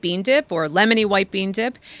white bean dip or lemony white bean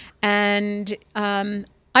dip. And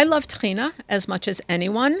I love tahina as much as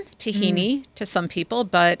anyone, tahini to some people,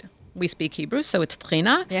 but we speak Hebrew, so it's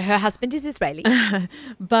tahina. Yeah, her husband is Israeli.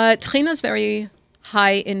 But tahina is very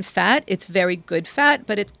high in fat. It's very good fat,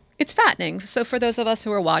 but it's fattening. So for those of us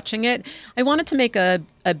who are watching it, I wanted to make a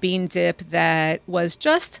bean dip that was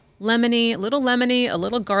just lemony, a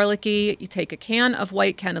little garlicky. You take a can of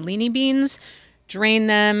white cannellini beans, drain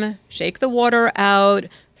them, shake the water out,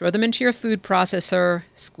 throw them into your food processor,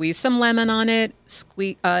 squeeze some lemon on it,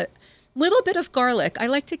 squeeze a little bit of garlic. I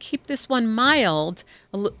like to keep this one mild,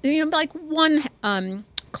 like one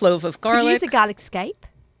clove of garlic. Could you use a garlic scape?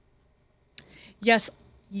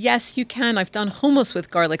 Yes, you can. I've done hummus with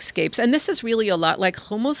garlic scapes. And this is really a lot like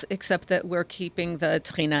hummus, except that we're keeping the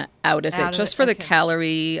tahina out of it, just for the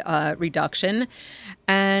calorie reduction.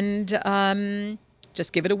 And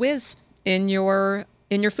just give it a whiz in your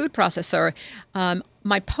food processor.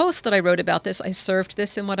 My post that I wrote about this, I served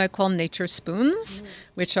this in what I call nature spoons,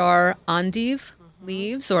 which are endive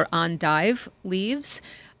leaves or endive leaves.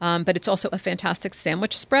 But it's also a fantastic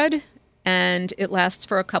sandwich spread. And it lasts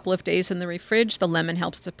for a couple of days in the fridge. The lemon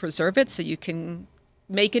helps to preserve it, so you can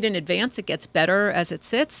make it in advance. It gets better as it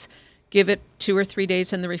sits. Give it 2 or 3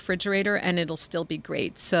 days in the refrigerator, and it'll still be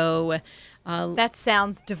great. So that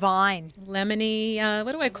sounds divine. Lemony,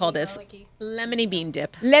 what do I call this? Lemony bean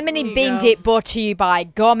dip. Lemony bean dip brought to you by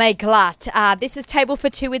Gourmet Glatt. This is Table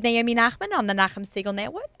for Two with Naomi Nachman on the Nachum Segal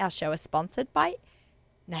Network. Our show is sponsored by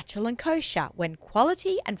Natural and Kosher, when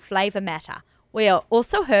quality and flavor matter. We are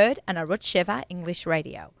also heard on Arut Sheva English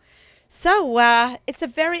Radio. So it's a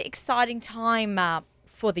very exciting time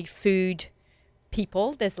for the food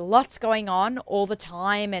people. There's lots going on all the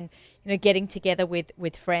time, and getting together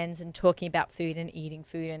with friends and talking about food and eating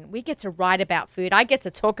food. And we get to write about food. I get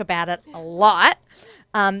to talk about it a lot.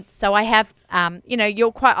 So I have,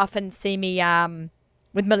 you'll quite often see me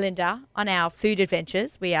with Melinda on our food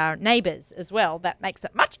adventures. We are neighbours as well. That makes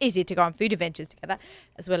it much easier to go on food adventures together,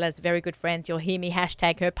 as well as very good friends. You'll hear me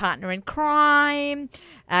hashtag her partner in crime.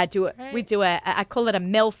 We do I call it a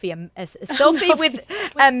melfie, a selfie with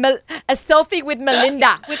a selfie with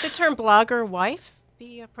Melinda. Would the term blogger wife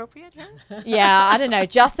be appropriate here? Yeah, I don't know.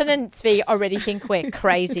 Justin and Svi already think we're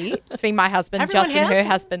crazy. Svi, my husband, Everyone Justin, her has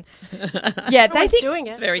husband. Yeah, they think doing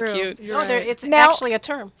it. It's very cute. It's Now- actually a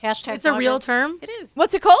term. Hashtag It's a blogger. real term. It is.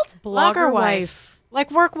 what's it called? Blogger wife. Like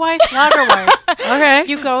work wife, blogger wife. Okay.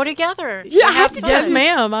 You go together. Yeah, You I have to fun. Yes,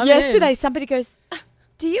 ma'am. I'm Yesterday, somebody goes,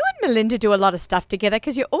 do you and Melinda do a lot of stuff together?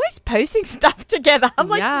 Because you're always posting stuff together. I'm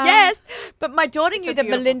like, Yeah. yes. But my daughter knew a that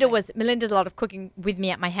beautiful Melinda's a lot of cooking with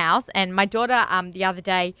me at my house. And my daughter the other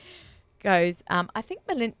day goes, I think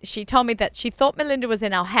she told me that she thought Melinda was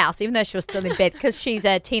in our house, even though she was still in bed, because she's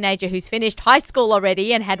a teenager who's finished high school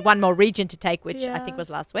already and had one more region to take, which I think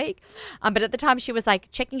was last week. But at the time, she was like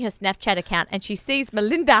checking her Snapchat account, and she sees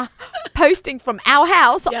Melinda posting from our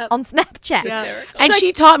house on Snapchat. Yeah. And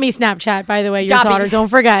she taught me Snapchat, by the way, your Gabi. daughter. Don't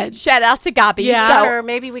forget. Shout out to Gabi. Yeah. Or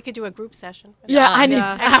maybe we could do a group session. Yeah, I need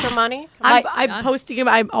Extra money. I'm posting it.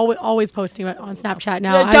 I'm always posting it on Snapchat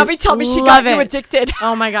now. Yeah, Gabi told me she love got you it. addicted.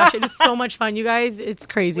 Oh my gosh, it is so much fun, you guys. It's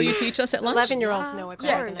Will crazy. you teach us at lunch? 11-year-olds know it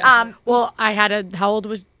better than us. Well, I had how old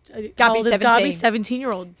was how old is 17. Gabi?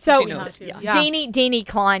 17-year-old. So She knows. Yeah. Deanie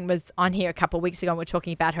Klein was on here a couple of weeks ago, and we're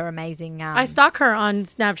talking about her amazing. I stalk her on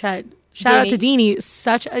Snapchat. Shout out to Deanie.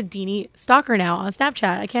 Such a Deanie stalker now on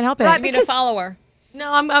Snapchat. I can't help it. Right, I mean, a follower.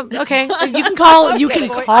 No, I'm okay. You can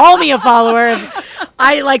call me a follower.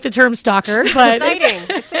 I like the term stalker, but Exciting.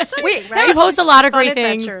 It's exciting, right? she posts a lot of Fun great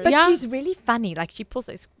things. adventures. But Yeah. she's really funny. Like, she pulls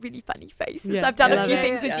those really funny faces. Yeah, I've done I a love few it.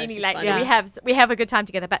 things with Yeah, Deanie she's lately. funny. We have a good time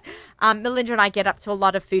together. But Melinda and I get up to a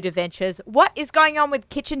lot of food adventures. What is going on with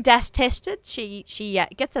Kitchen Dash Tested? She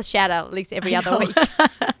gets a shout out at least every other week.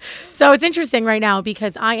 So it's interesting right now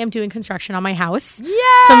because I am doing construction on my house. Yeah.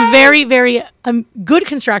 Some very, very good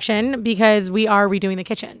construction because we are redoing the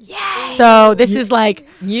kitchen. Yeah. So this is like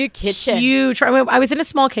New kitchen. huge. I mean, I was in a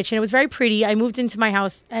small kitchen. It was very pretty. I moved into my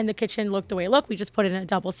house and the kitchen looked the way it looked. We just put in a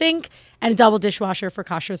double sink and a double dishwasher for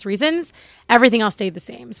cautious reasons. Everything else stayed the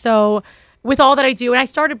same. So with all that I do, and I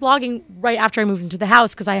started blogging right after I moved into the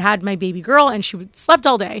house because I had my baby girl and she slept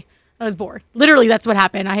all day. I was bored. Literally, that's what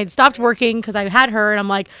happened. I had stopped working because I had her, and I'm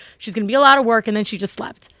like, she's going to be a lot of work, and then she just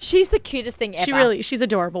slept. She's the cutest thing ever. She's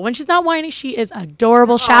adorable. When she's not whining, she is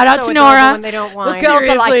adorable. Shout out so to adorable Nora. when they don't Well, whine. girls are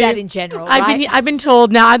like Seriously. that in general, right? I've been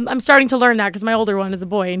told now. I'm starting to learn that because my older one is a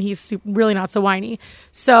boy and he's really not so whiny.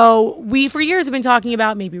 So we for years have been talking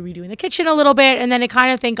about maybe redoing the kitchen a little bit, and then it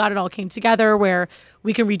kind of thank God it all came together where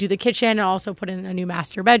we can redo the kitchen and also put in a new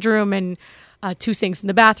master bedroom and 2 sinks in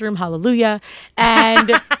the bathroom. Hallelujah.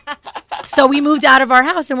 And so we moved out of our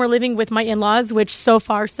house and we're living with my in-laws, which so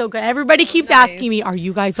far so good. Everybody keeps nice. asking me, "Are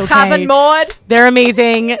you guys okay?" Have Maud. They're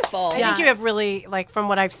amazing. Full. I think you have really, like, from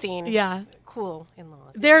what I've seen, Yeah. cool in-laws.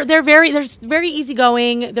 They're very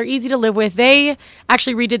easygoing. They're easy to live with. They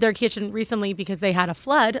actually redid their kitchen recently because they had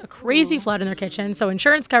a crazy flood in their kitchen. So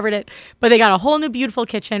insurance covered it, but they got a whole new beautiful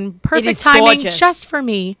kitchen. Perfect is timing gorgeous. just for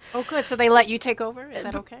me. Oh, good. So they let you take over? Is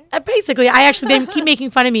that okay? Basically, they keep making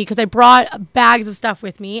fun of me because I brought bags of stuff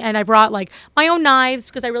with me, and I brought like my own knives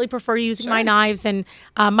because I really prefer using my knives, and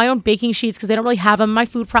my own baking sheets because they don't really have them, my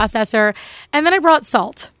food processor, and then I brought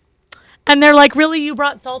salt. And they're like, "Really, you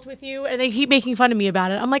brought salt with you?" And they keep making fun of me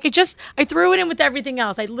about it. I'm like, I threw it in with everything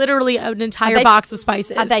else. I literally an entire they- box of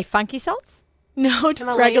spices. Are they funky salts? No, just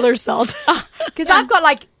Himalayan? regular salt. Because I've got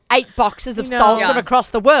like 8 boxes of No. salt Yeah. from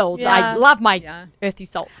across the world. Yeah. I love my Yeah. earthy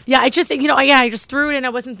salts. Yeah, I just I just threw it in. I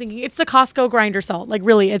wasn't thinking it's the Costco grinder salt. Like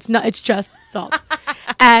really, it's not. It's just salt.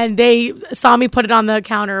 And they saw me put it on the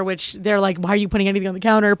counter, which they're like, "Why are you putting anything on the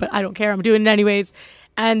counter?" But I don't care. I'm doing it anyways.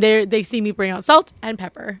 And they see me bring out salt and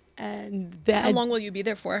pepper. And How long will you be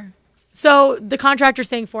there for? so the contractor's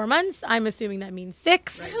saying 4 months. I'm assuming that means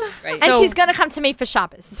 6. Right. And So- she's going to come to me for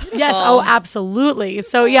Shabbos. Yes. Oh. Oh, absolutely.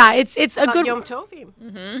 So yeah, it's a About good. Yom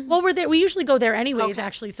Tovim. Well, we're there. We usually go there anyways, Okay.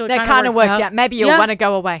 actually. So it That kind of works worked out. Maybe you'll Yeah. want to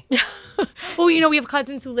go away. Well, we have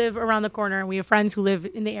cousins who live around the corner, and we have friends who live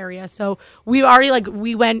in the area. So we already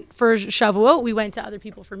we went for Shavuot. We went to other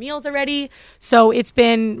people for meals already. So it's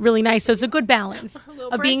been really nice. So it's a good balance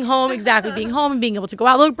of being home, being home and being able to go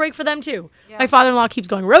out. A little break for them too. My father-in-law keeps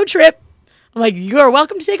going road trip. I'm like, you are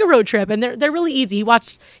welcome to take a road trip, and they're really easy. He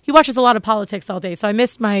watches a lot of politics all day, so I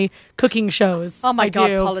miss my cooking shows. Oh my I God,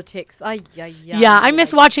 do. politics. Ay, ay, ay. Yeah, I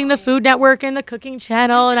miss watching the Food Network and the Cooking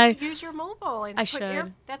Channel, and I Use your mobile. And I put your-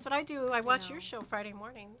 should. That's what I do. I watch your show Friday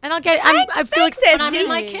mornings. and I'll get. I feel like thanks, When I'm in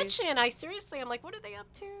my Esti. kitchen, I'm like, what are they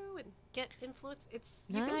up to? And get influence. You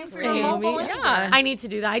can do Nice, for your mobile. Amy. anywhere. Yeah. I need to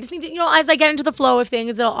do that. I just need to, as I get into the flow of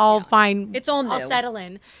things, it'll all find. It's all I'll new. settle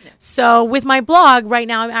in. So with my blog right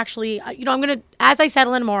now, I'm actually, I'm gonna as I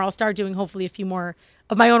settle in more, I'll start doing hopefully a few more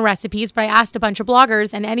of my own recipes. But I asked a bunch of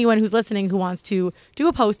bloggers, and anyone who's listening who wants to do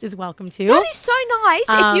a post is welcome to. That is so nice.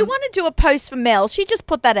 If you want to do a post for Mel, she just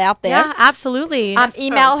put that out there. Yeah, absolutely.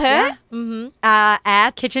 Email post, her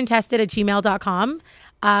at kitchentested@gmail.com.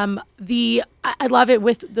 I love it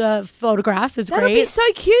with the photographs. It's That'll great. be so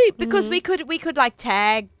cute because we could like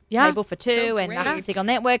tag Yeah. Table for Two So and great. Nachum Segal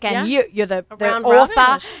Network, and Yeah. you're the Round robin,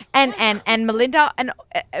 author, or- and Melinda, and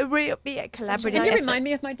we'll be a collaborative. Can you effort. remind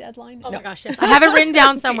me of my deadline? Oh my gosh, yes. I have it written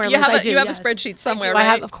down somewhere. You Liz, have I a, do, you have yes. a spreadsheet somewhere, I right?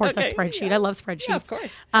 have, of course, Okay. a spreadsheet. I love spreadsheets. Yeah, of course.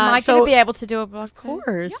 Am I going to be able to do a blog? Of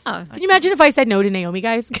course. Yeah. Can you imagine if I said no to Naomi,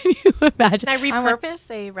 guys? Can you imagine? Can I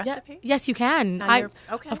repurpose a recipe? Yes, you can. On your-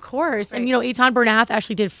 okay. Of course. And Great. Eitan Bernath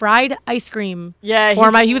actually did fried ice cream. Yeah,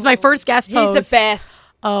 He was my first guest He's post. the best.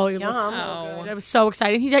 Oh, it looks Yum. so good. I was so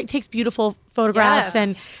excited. He takes beautiful photographs, Yes.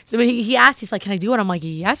 and so when he asked, he's like, "Can I do it?" I'm like,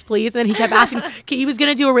 "Yes, please." And then he kept asking. He was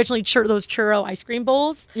gonna do originally those churro ice cream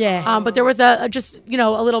bowls. Yeah. But there was a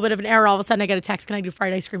little bit of an error. All of a sudden, I get a text. Can I do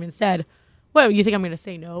fried ice cream instead? Well, you think I'm going to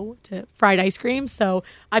say no to fried ice cream? So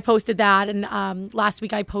I posted that, and last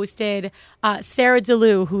week I posted Sarah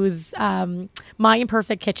DeLu, who's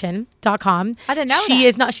myimperfectkitchen.com. I didn't know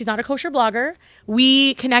She's that. not a kosher blogger.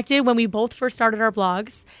 We connected when we both first started our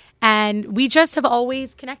blogs, and we just have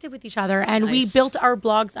always connected with each other, and we nice. built our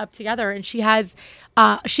blogs up together. And she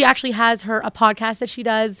actually has a podcast that she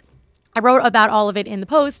does. I wrote about all of it in the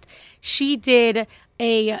post. She did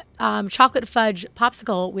a chocolate fudge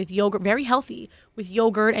popsicle with yogurt, very healthy, with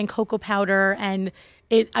yogurt and cocoa powder. And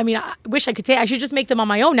I wish I could say, I should just make them on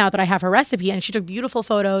my own now that I have her recipe. And she took beautiful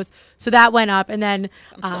photos. So that went up. And then,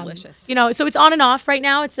 Sounds delicious. so it's on and off right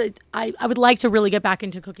now. I would like to really get back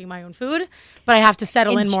into cooking my own food, but I have to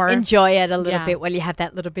settle in more. Enjoy it a little Yeah. bit while you have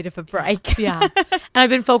that little bit of a break. Yeah. And I've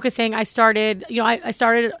been focusing. I started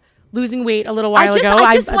losing weight a little while ago.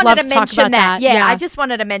 I just I'd wanted love to talk mention about that. Yeah, I just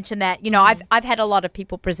wanted to mention that. I've had a lot of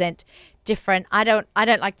people present different. I don't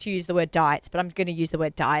like to use the word diets, but I'm going to use the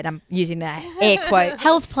word diet. I'm using the air quotes.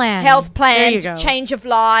 health plan. Health There you plans, go. change of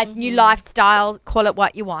life, new lifestyle. Call it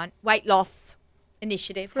what you want. Weight loss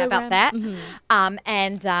initiative. How about that?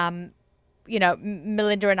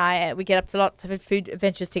 Melinda and I, we get up to lots of food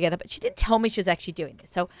adventures together, but she didn't tell me she was actually doing this.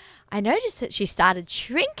 So I noticed that she started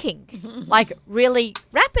shrinking like really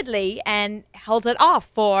rapidly and held it off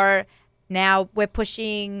for now we're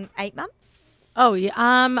pushing 8 months. Oh, yeah.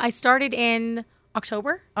 I started in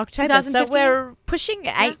October. So 2015. we're pushing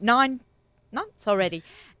 8-9 months already.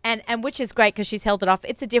 And which is great because she's held it off.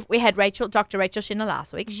 It's we had Dr. Rachel Schindler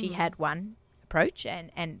last week. She had one approach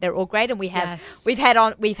and they're all great. And we've had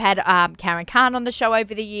Karen Kahn on the show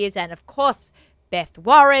over the years, and of course Beth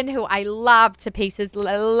Warren, who I love to pieces.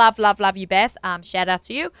 Love you, Beth. Shout out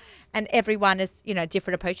to you. And everyone is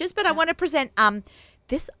different approaches. But I want to present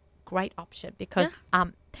this great option because I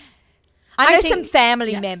know some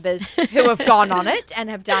family members who have gone on it and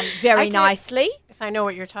have done very nicely. I know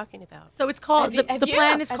what you're talking about. So it's called, the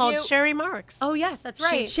plan is called Sherry Marks. Oh, yes, that's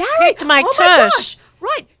right. Sherry kicked my tush. My gosh.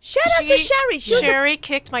 Right. Shout out to Sherry. Sherry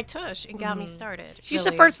kicked my tush and got me started. She's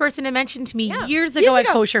the first person to mention to me years ago at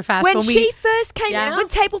Kosher Fest. When she first came in, when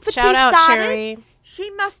Table for Two started, Sherry.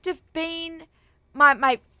 She must have been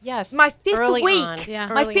my fifth early week. On.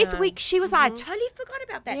 Yeah. My fifth week, she was like, I totally forgot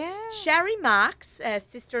about that. Yeah. Sherry Marks,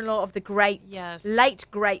 sister-in-law of the late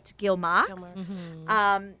great Gil Marks.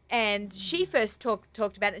 And she first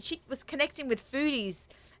talked about it. She was connecting with foodies.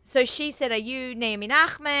 So she said, are you Naomi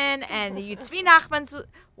Nachman? And are you Tzvi Nachman's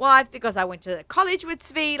wife? Because I went to college with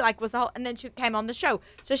Tzvi, and then she came on the show.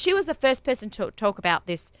 So she was the first person to talk about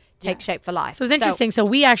this Take Shape for Life. So it was interesting. So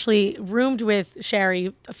we actually roomed with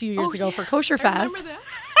Sherry a few years ago for Kosher Fest.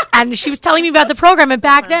 And she was telling me about the program. And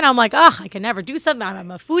back then I'm like, I can never do something.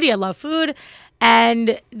 I'm a foodie. I love food.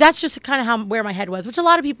 And that's just kind of where my head was, which a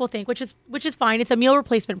lot of people think, which is fine. It's a meal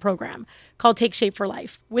replacement program called Take Shape for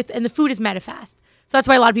Life. And the food is Metafast. So that's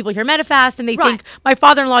why a lot of people hear Metafast and they think my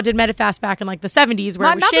father-in-law did Metafast back in like the 70s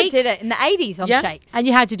where it was shakes. My mother did it in the 80s on shakes. And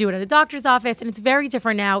you had to do it at a doctor's office. And it's very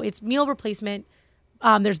different now. It's meal replacement.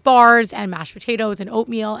 There's bars and mashed potatoes and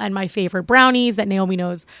oatmeal and my favorite brownies that Naomi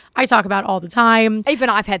knows I talk about all the time. Even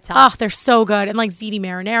I've had some. Oh, they're so good. And like ziti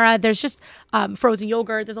marinara. There's just frozen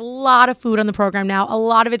yogurt. There's a lot of food on the program now. A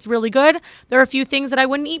lot of it's really good. There are a few things that I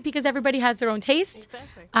wouldn't eat because everybody has their own taste.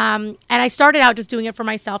 Exactly. And I started out just doing it for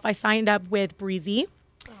myself. I signed up with Breezy.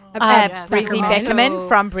 Breezy Beckerman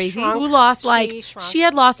from Breezy, who lost she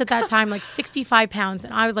had lost at that time like 65 pounds,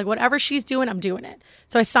 and I was like, whatever she's doing, I'm doing it.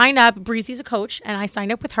 So I signed up. Breezy's a coach, and I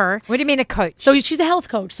signed up with her. What do you mean a coach? So she's a health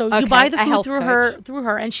coach. So you buy the food through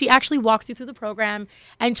her, and she actually walks you through the program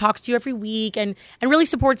and talks to you every week and really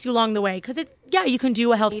supports you along the way. Because you can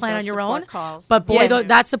do a health plan on your own, but boy,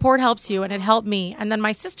 that support helps you, and it helped me. And then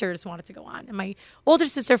my sisters wanted to go on, and my older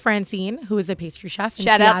sister Francine, who is a pastry chef in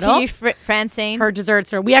Seattle. Shout out to you, Francine. Her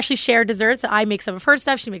desserts we actually share desserts. I make some of her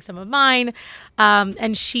stuff. She makes some of mine.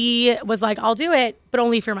 And she was like, I'll do it, but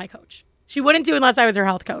only if you're my coach. She wouldn't do it unless I was her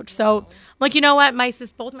health coach. So I'm like, you know what?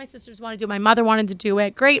 Both my sisters wanted to do it. My mother wanted to do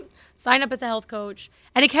it. Great. Sign up as a health coach.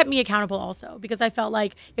 And it kept me accountable also because I felt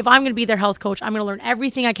like if I'm going to be their health coach, I'm going to learn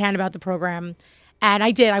everything I can about the program. And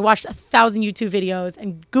I did. I watched 1,000 YouTube videos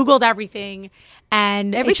and Googled everything.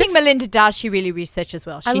 And everything Melinda does, she really researches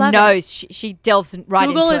well. She knows. She delves right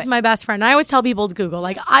into it. Google is my best friend. I always tell people to Google.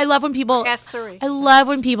 Like, I love when people love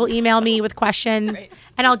when people email me with questions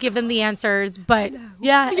and I'll give them the answers. But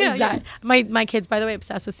exactly. My kids, by the way,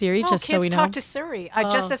 obsessed with Siri, just so we know. Kids talk to Siri.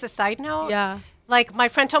 Just as a side note. Like my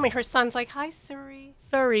friend told me her son's like, hi, Siri.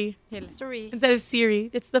 Siri. Instead of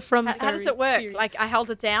Siri. It's the Siri. How does it work? Siri. Like I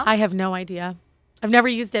held it down? I have no idea. I've never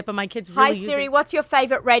used it, but my kids really use it. Hi, Siri, what's your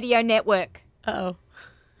favorite radio network? Uh-oh.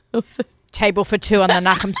 Table for Two on the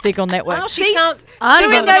Nachum Segal Network. Oh, Siri knows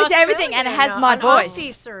everything and it has my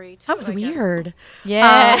voice. Siri too, that was weird.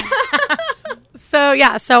 Yeah.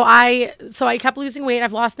 So I kept losing weight.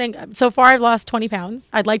 So far I've lost 20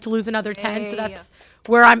 pounds. I'd like to lose another 10. So that's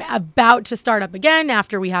where I'm about to start up again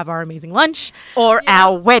after we have our amazing lunch. Or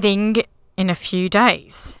our wedding in a few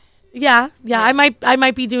days. Yeah. I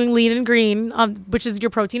might be doing lean and green, which is your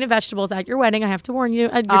protein and vegetables at your wedding. I have to warn you,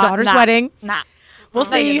 at your daughter's wedding. We'll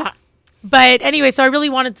see. But anyway, so I really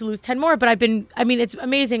wanted to lose 10 more, but it's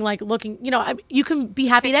amazing. Like looking, you can be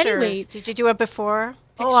happy at any weight. Did you do it before?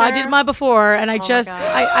 Oh, I did my before, and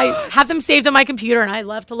I have them saved on my computer, and I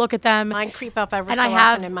love to look at them. Mine creep up every so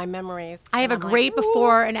often in my memories. I have a great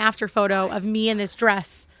before and after photo of me in this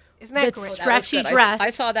dress. Isn't that great? Stretchy dress. I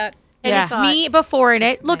saw that. And it's me before in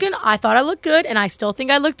it. I thought I looked good, and I still think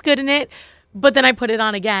I looked good in it. But then I put it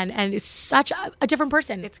on again, and it's such a different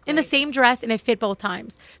person. It's in the great. same dress, and it fit both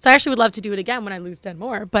times. So I actually would love to do it again when I lose 10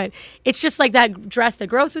 more. But it's just like that dress that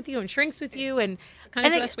grows with you and shrinks with you. And Kind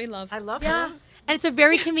of and dress we love. I love yeah. those. And it's a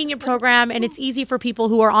very convenient program, and it's easy for people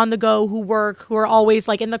who are on the go, who work, who are always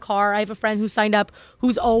like in the car. I have a friend who signed up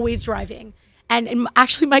who's always driving. And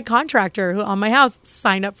actually, my contractor who on my house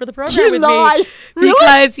signed up for the program with me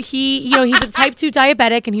because he's a type 2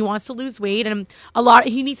 diabetic and he wants to lose weight, and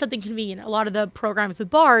he needs something convenient. A lot of the programs with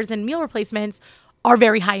bars and meal replacements are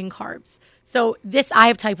very high in carbs. So I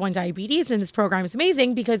have type 1 diabetes, and this program is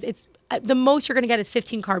amazing because it's the most you're going to get is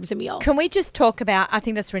 15 carbs a meal. Can we just talk about? I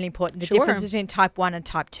think that's really important. The Sure. difference between type 1 and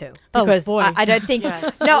type 2. Oh, Because boy. I don't think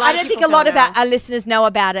Yes. no, A lot I of don't think a people lot don't of know. our listeners know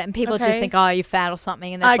about it, and people just Okay. think, oh, you're fat or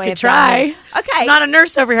something, and that's I why could you've done try. it. Okay, I'm not a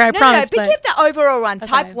nurse over here, I promise. but give the overall run.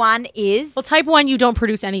 Type Okay. 1 is Well, type 1, you don't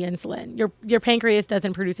produce any insulin. Your pancreas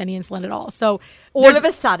doesn't produce any insulin at all. So all there's- of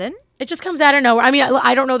a sudden. it just comes out of nowhere. I mean,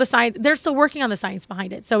 I don't know the science. They're still working on the science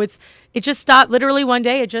behind it. So it just stopped. Literally one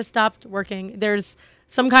day, it just stopped working. There's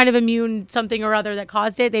some kind of immune something or other that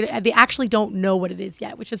caused it. They actually don't know what it is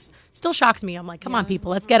yet, which is still shocks me. I'm like, come on, people,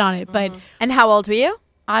 let's get on it. But And how old were you?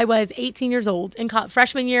 I was 18 years old in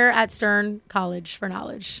freshman year at Stern College for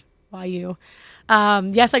Knowledge, YU.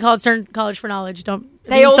 Yes, I call it Stern College for Knowledge. Don't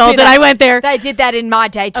They all do insult that that. I went there. They did that in my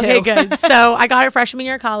day too. Okay, good. So I got it freshman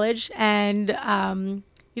year of college, and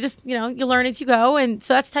you just, you learn as you go. And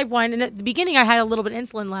so that's type 1. And at the beginning, I had a little bit of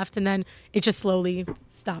insulin left, and then it just slowly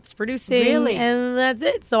stops producing. Really? And that's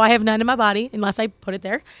it. So I have none in my body unless I put it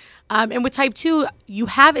there. And with type 2, you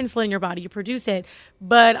have insulin in your body, you produce it,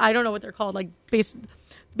 but I don't know what they're called. Like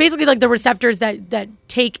basically like the receptors that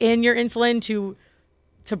take in your insulin to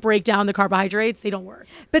break down the carbohydrates, they don't work.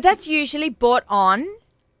 But that's usually brought on,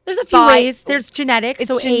 There's a few By- ways. There's genetics,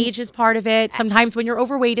 so age is part of it. Sometimes when you're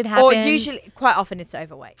overweight, it happens. or usually, quite often, it's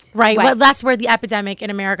overweight. Right. Weight. Well, that's where the epidemic in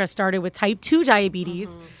America started with type 2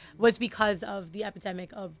 diabetes, was because of the epidemic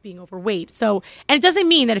of being overweight. So, and it doesn't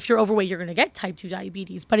mean that if you're overweight, you're going to get type 2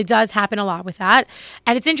 diabetes, but it does happen a lot with that.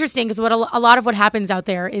 And it's interesting because what a lot of what happens out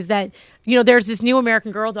there is that, there's this new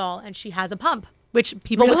American Girl doll and she has a pump, which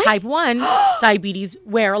people with Really? type 1 diabetes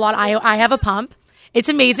wear a lot. I have a pump. It's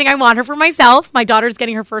amazing. I want her for myself. My daughter's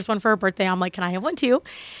getting her first one for her birthday. I'm like, can I have one too?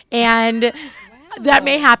 And that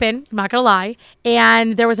may happen. I'm not going to lie.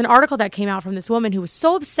 And there was an article that came out from this woman who was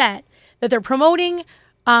so upset that they're promoting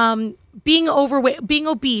being overweight, being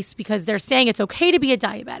obese, because they're saying it's okay to be a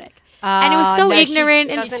diabetic. And it was so no, she ignorant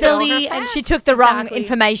and doesn't know her silly. facts. And She took the wrong Exactly.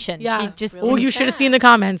 information. Yeah. She just Really well, didn't- you should have seen the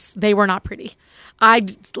comments. They were not pretty. I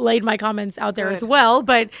laid my comments out there as Good. well.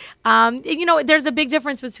 But, there's a big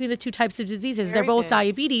difference between the two types of diseases. They're Very both big.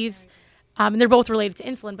 diabetes, and they're both related to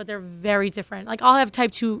insulin, but they're very different. Like, I'll have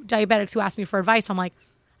type 2 diabetics who ask me for advice. I'm like,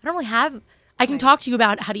 I don't really have, I can talk to you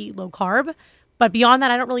about how to eat low carb, but beyond that,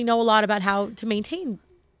 I don't really know a lot about how to maintain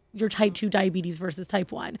your type 2 diabetes versus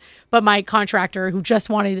type 1. But my contractor who just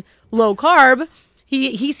wanted low carb,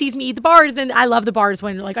 he sees me eat the bars, and I love the bars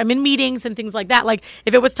when like I'm in meetings and things like that. Like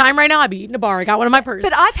if it was time right now, I'd be eating a bar. I got one in my purse.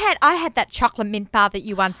 But I had that chocolate mint bar that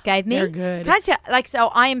you once gave me. They're good. Can I tell, so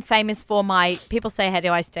I am famous for people say, how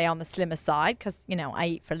do I stay on the slimmer side? Because, I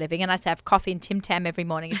eat for a living. And I say I have coffee and Tim Tam every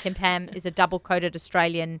morning. And Tim Tam is a double-coated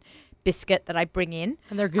Australian biscuit that I bring in.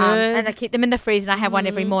 And they're good. And I keep them in the freezer, and I have one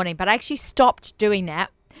every morning. But I actually stopped doing that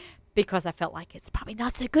because I felt like it's probably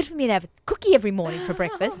not so good for me to have a cookie every morning for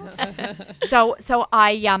breakfast. so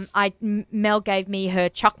Mel gave me her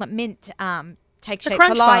chocolate mint Take Shape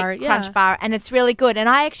crunch for Light bar, yeah. crunch bar, and it's really good. And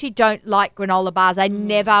I actually don't like granola bars. I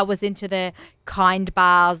never was into the Kind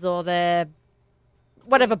bars or the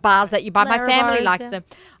whatever bars that you buy. My Lara family bars, likes yeah. them.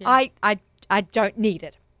 I don't need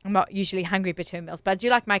it. I'm not usually hungry between meals, but I do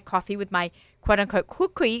like my coffee with my quote unquote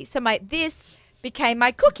cookie. So this became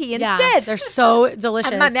my cookie yeah, instead. they're so delicious.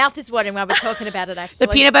 And my mouth is watering while we're talking about it. Actually,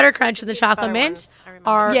 The peanut butter crunch and the chocolate butter mint ones, I remember.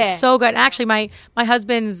 are Yeah. so good. Actually, my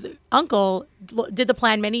husband's uncle did the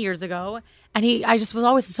plan many years ago, and I just was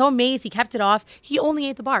always so amazed. He kept it off. He only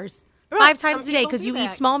ate the bars 5 times Some a day people because do you eat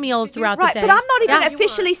that. small meals You do. throughout right, the day. but I'm not even Yeah.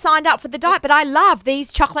 officially signed up for the diet. But I love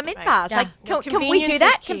these chocolate mint Right. bars. Yeah. Like, Well, can we do convenience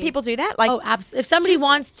that? is Can key. people do that? Like, Oh, absolutely. If somebody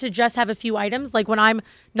wants to just have a few items, like when I'm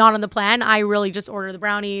not on the plan, I really just order the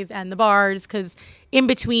brownies and the bars because in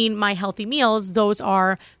between my healthy meals,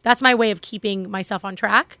 that's my way of keeping myself on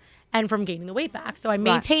track and from gaining the weight back. So I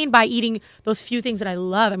maintain by eating those few things that I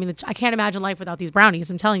love. I mean, I can't imagine life without these brownies.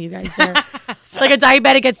 I'm telling you guys, Like a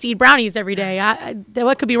diabetic gets to eat brownies every day.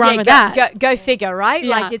 What could be wrong with that? Go figure, right?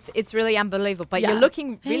 Yeah. Like it's really unbelievable. But Yeah. you're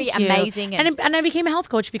looking really Thank you. amazing. And I became a health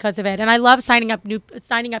coach because of it. And I love signing up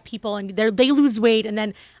people, and they lose weight, and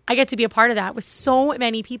then I get to be a part of that with so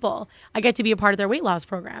many people. I get to be a part of their weight loss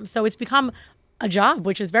program. So it's become a job,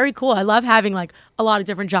 which is very cool. I love having like a lot of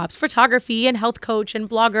different jobs: photography and health coach and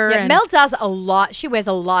blogger. Yeah, and Mel does a lot. She wears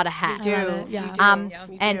a lot of hats. You do. love it, yeah. You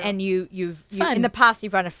do. And you've fun. in the past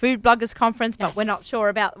you've run a food bloggers conference, but we're Yes. not sure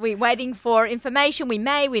about. We're waiting for information. We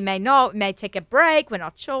may not. We may take a break. We're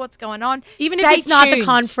not sure what's going on. Even Stay if it's not the tuned.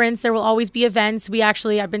 conference, there will always be events.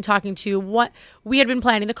 I've been talking to we had been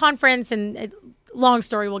planning the conference, and long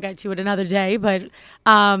story, we'll get to it another day. But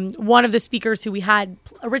one of the speakers who we had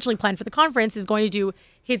originally planned for the conference is going to do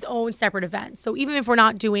his own separate event. So even if we're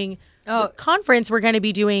not doing the conference, we're going to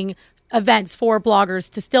be doing events for bloggers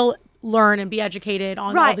to still learn and be educated on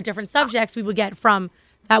all Right. the different subjects we will get from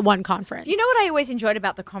that one conference. You know what I always enjoyed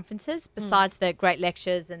about the conferences, besides the great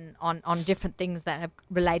lectures and on different things that have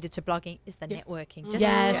related to blogging, is the networking. Just,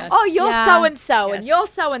 Yes. oh, you're Yeah. so and so, and Yes. you're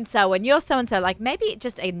so and so, and you're so and so. Like maybe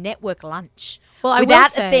just a network lunch. Well, I will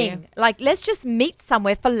without say- a thing. Like let's just meet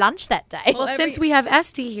somewhere for lunch that day. Well, since we have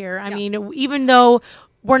Esty here, I mean, even though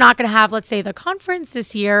we're not going to have, let's say, the conference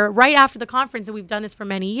this year, right after the conference, and we've done this for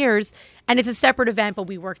many years, and it's a separate event, but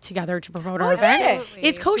we work together to promote our event. Absolutely.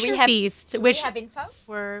 It's Do we Kosher have- Feast, Do we which have info?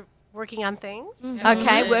 We're working on things.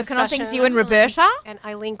 Okay, working on things. You and Roberta. And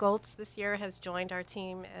Eileen Goltz this year has joined our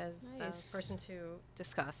team as a person to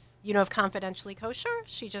discuss. You know of Confidentially Kosher?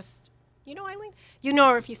 She just, you know Eileen? You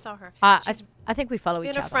know her if you saw her. I think we follow each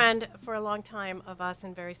Been other. a friend for a long time of us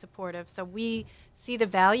and very supportive. So we see the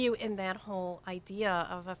value in that whole idea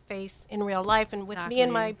of a face in real life. And with me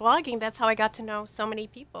and my blogging, that's how I got to know so many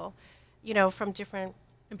people, you know, from different.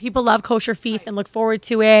 and people love Kosher Feast and look forward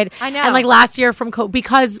to it. I know. And like last year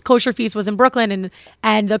because Kosher Feast was in Brooklyn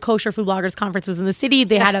and the Kosher Food Bloggers Conference was in the city,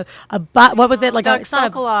 they had what was it? Like Doug it's not a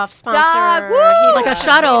Sokoloff sponsor. Doug, woo! He's like a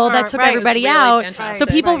shuttle that took right. everybody really out. fantastic.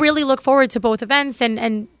 So people Right. really look forward to both events,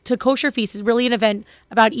 and to Kosher Feast is really an event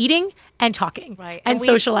about eating and talking Right. and And we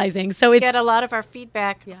socializing. So We it's get a lot of our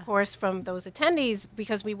feedback, of course, from those attendees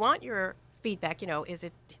because we want your feedback. You know, is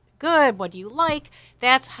it good? What do you like?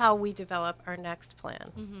 That's how we develop our next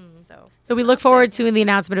plan. So we look forward to the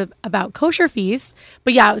announcement about Kosher Feast.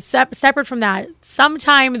 But yeah, separate from that,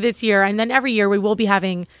 sometime this year, and then every year we will be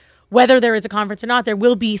having, whether there is a conference or not, there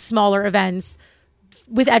will be smaller events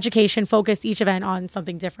with education focused, each event on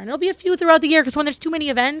something different. It'll be a few throughout the year because when there's too many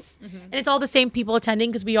events and it's all the same people attending,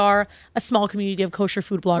 because we are a small community of kosher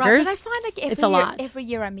food bloggers. Right, but I find like it's a lot. every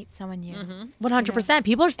year I meet someone new. 100%.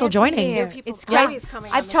 People are still joining. year. People It's always crazy.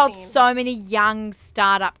 coming I've on the told scene. so many young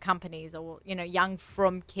startup companies, or young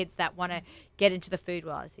from kids that want to get into the food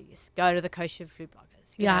world. So you just go to the kosher food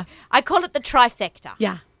bloggers. you Yeah. know. I call it the trifecta.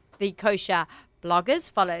 Yeah. The kosher bloggers,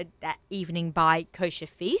 followed that evening by Kosher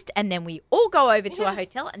Feast, and then we all go over to a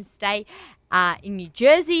hotel and stay in New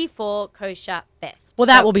Jersey for Kosher Fest. Well,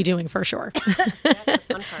 that we'll be doing for sure.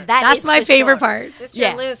 That's is my for favorite sure. part. This Yeah.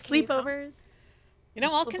 your list. Sleepovers. You know,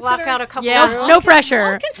 I'll We'll consider block out a couple. Yeah. of No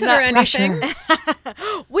pressure. I'll consider Not anything.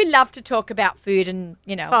 pressure. We love to talk about food and,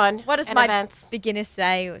 Fun what does and my events. beginner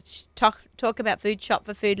say? It's talk about food, shop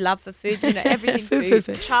for food, love for food, everything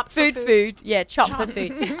Food. Chop for food. Yeah, chop for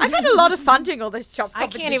food. I've had a lot of fun doing all this chop I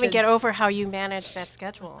can't even get over how you manage that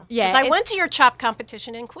schedule. Yeah, 'Cause I it's- went to your chop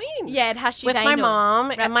competition in Queens. Yeah, at Hashi with my Vainul.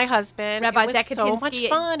 mom and my husband. Rabbi it was so much Zakatinsky.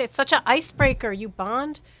 fun. It's such an icebreaker. You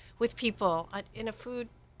bond with people in a food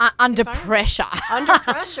Under environment. pressure. under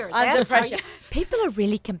pressure. Under That's how pressure. you- People are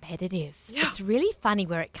really competitive. It's really funny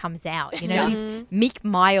where it comes out. These meek,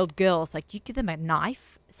 mild girls, like you give them a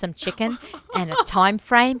knife, some chicken, and a time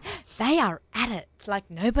frame, they are at it like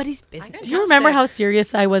nobody's business. Do you remember how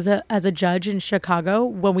serious I was as a judge in Chicago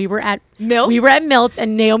when we were at Milt's? We were at Milt's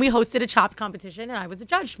and Naomi hosted a chop competition and I was a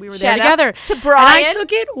judge. We were Shout there out together. to And Brian. I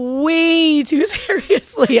took it way too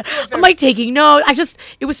seriously. I'm like taking notes.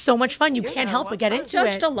 It was so much fun. You can't help but get I into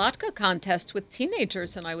judged it. a latke contest with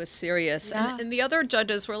teenagers and I was serious. And the other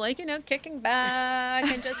judges were like, kicking back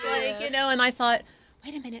and just like, and I thought,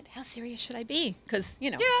 wait a minute, how serious should I be? Because,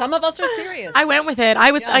 some of us are serious. I went with it.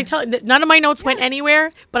 None of my notes went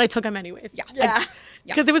anywhere, but I took them anyways. Yeah.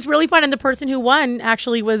 Because it was really fun. And the person who won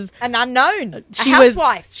actually was An unknown. she a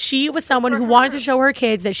housewife. she was someone who wanted to show her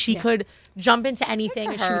kids that she could jump into anything,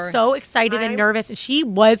 and she was her. so excited and nervous, and she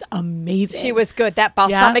was amazing. She was good. That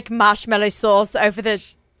balsamic marshmallow sauce over the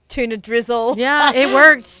tuna drizzle. Yeah, it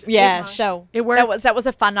worked. Yeah, so It worked. That was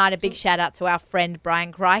a fun night. A big shout out to our friend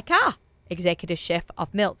Brian Greiker executive chef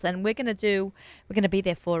of Milt's, and we're gonna be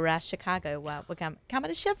there for Chicago. We're coming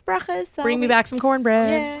to Chef Brachas. So Bring me back some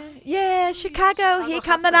cornbread. Yeah, Chicago. Here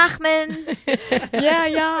come the Nachmans.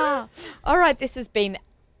 Yeah. All right, this has been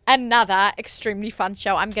another extremely fun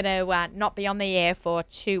show. I'm gonna not be on the air for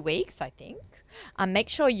 2 weeks, I think. Make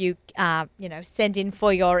sure you, send in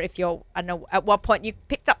for I don't know at what point you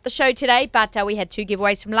picked up the show today, but we had 2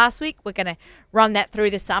 giveaways from last week. We're going to run that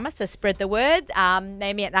through the summer, so spread the word.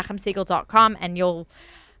 Naomi at nachumsegal.com, and you'll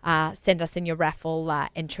send us in your raffle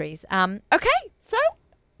entries. Okay, so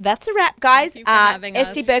that's a wrap, guys. Thank you for having us.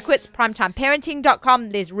 Esty Berkowitz, primetimeparenting.com.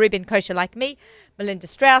 Liz Rubin, Kosher Like Me. Melinda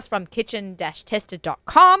Strauss from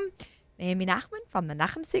kitchen-tested.com. Naomi Nachman from the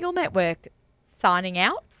Nachum Segal Network signing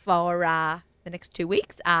out for the next 2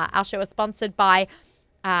 weeks. Our show is sponsored by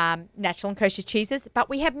Natural and Kosher Cheeses, but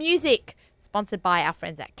we have music sponsored by our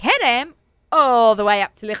friends at Kedem all the way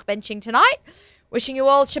up to Lich Benching tonight. Wishing you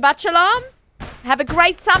all Shabbat Shalom. Have a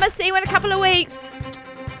great summer. See you in a couple of weeks.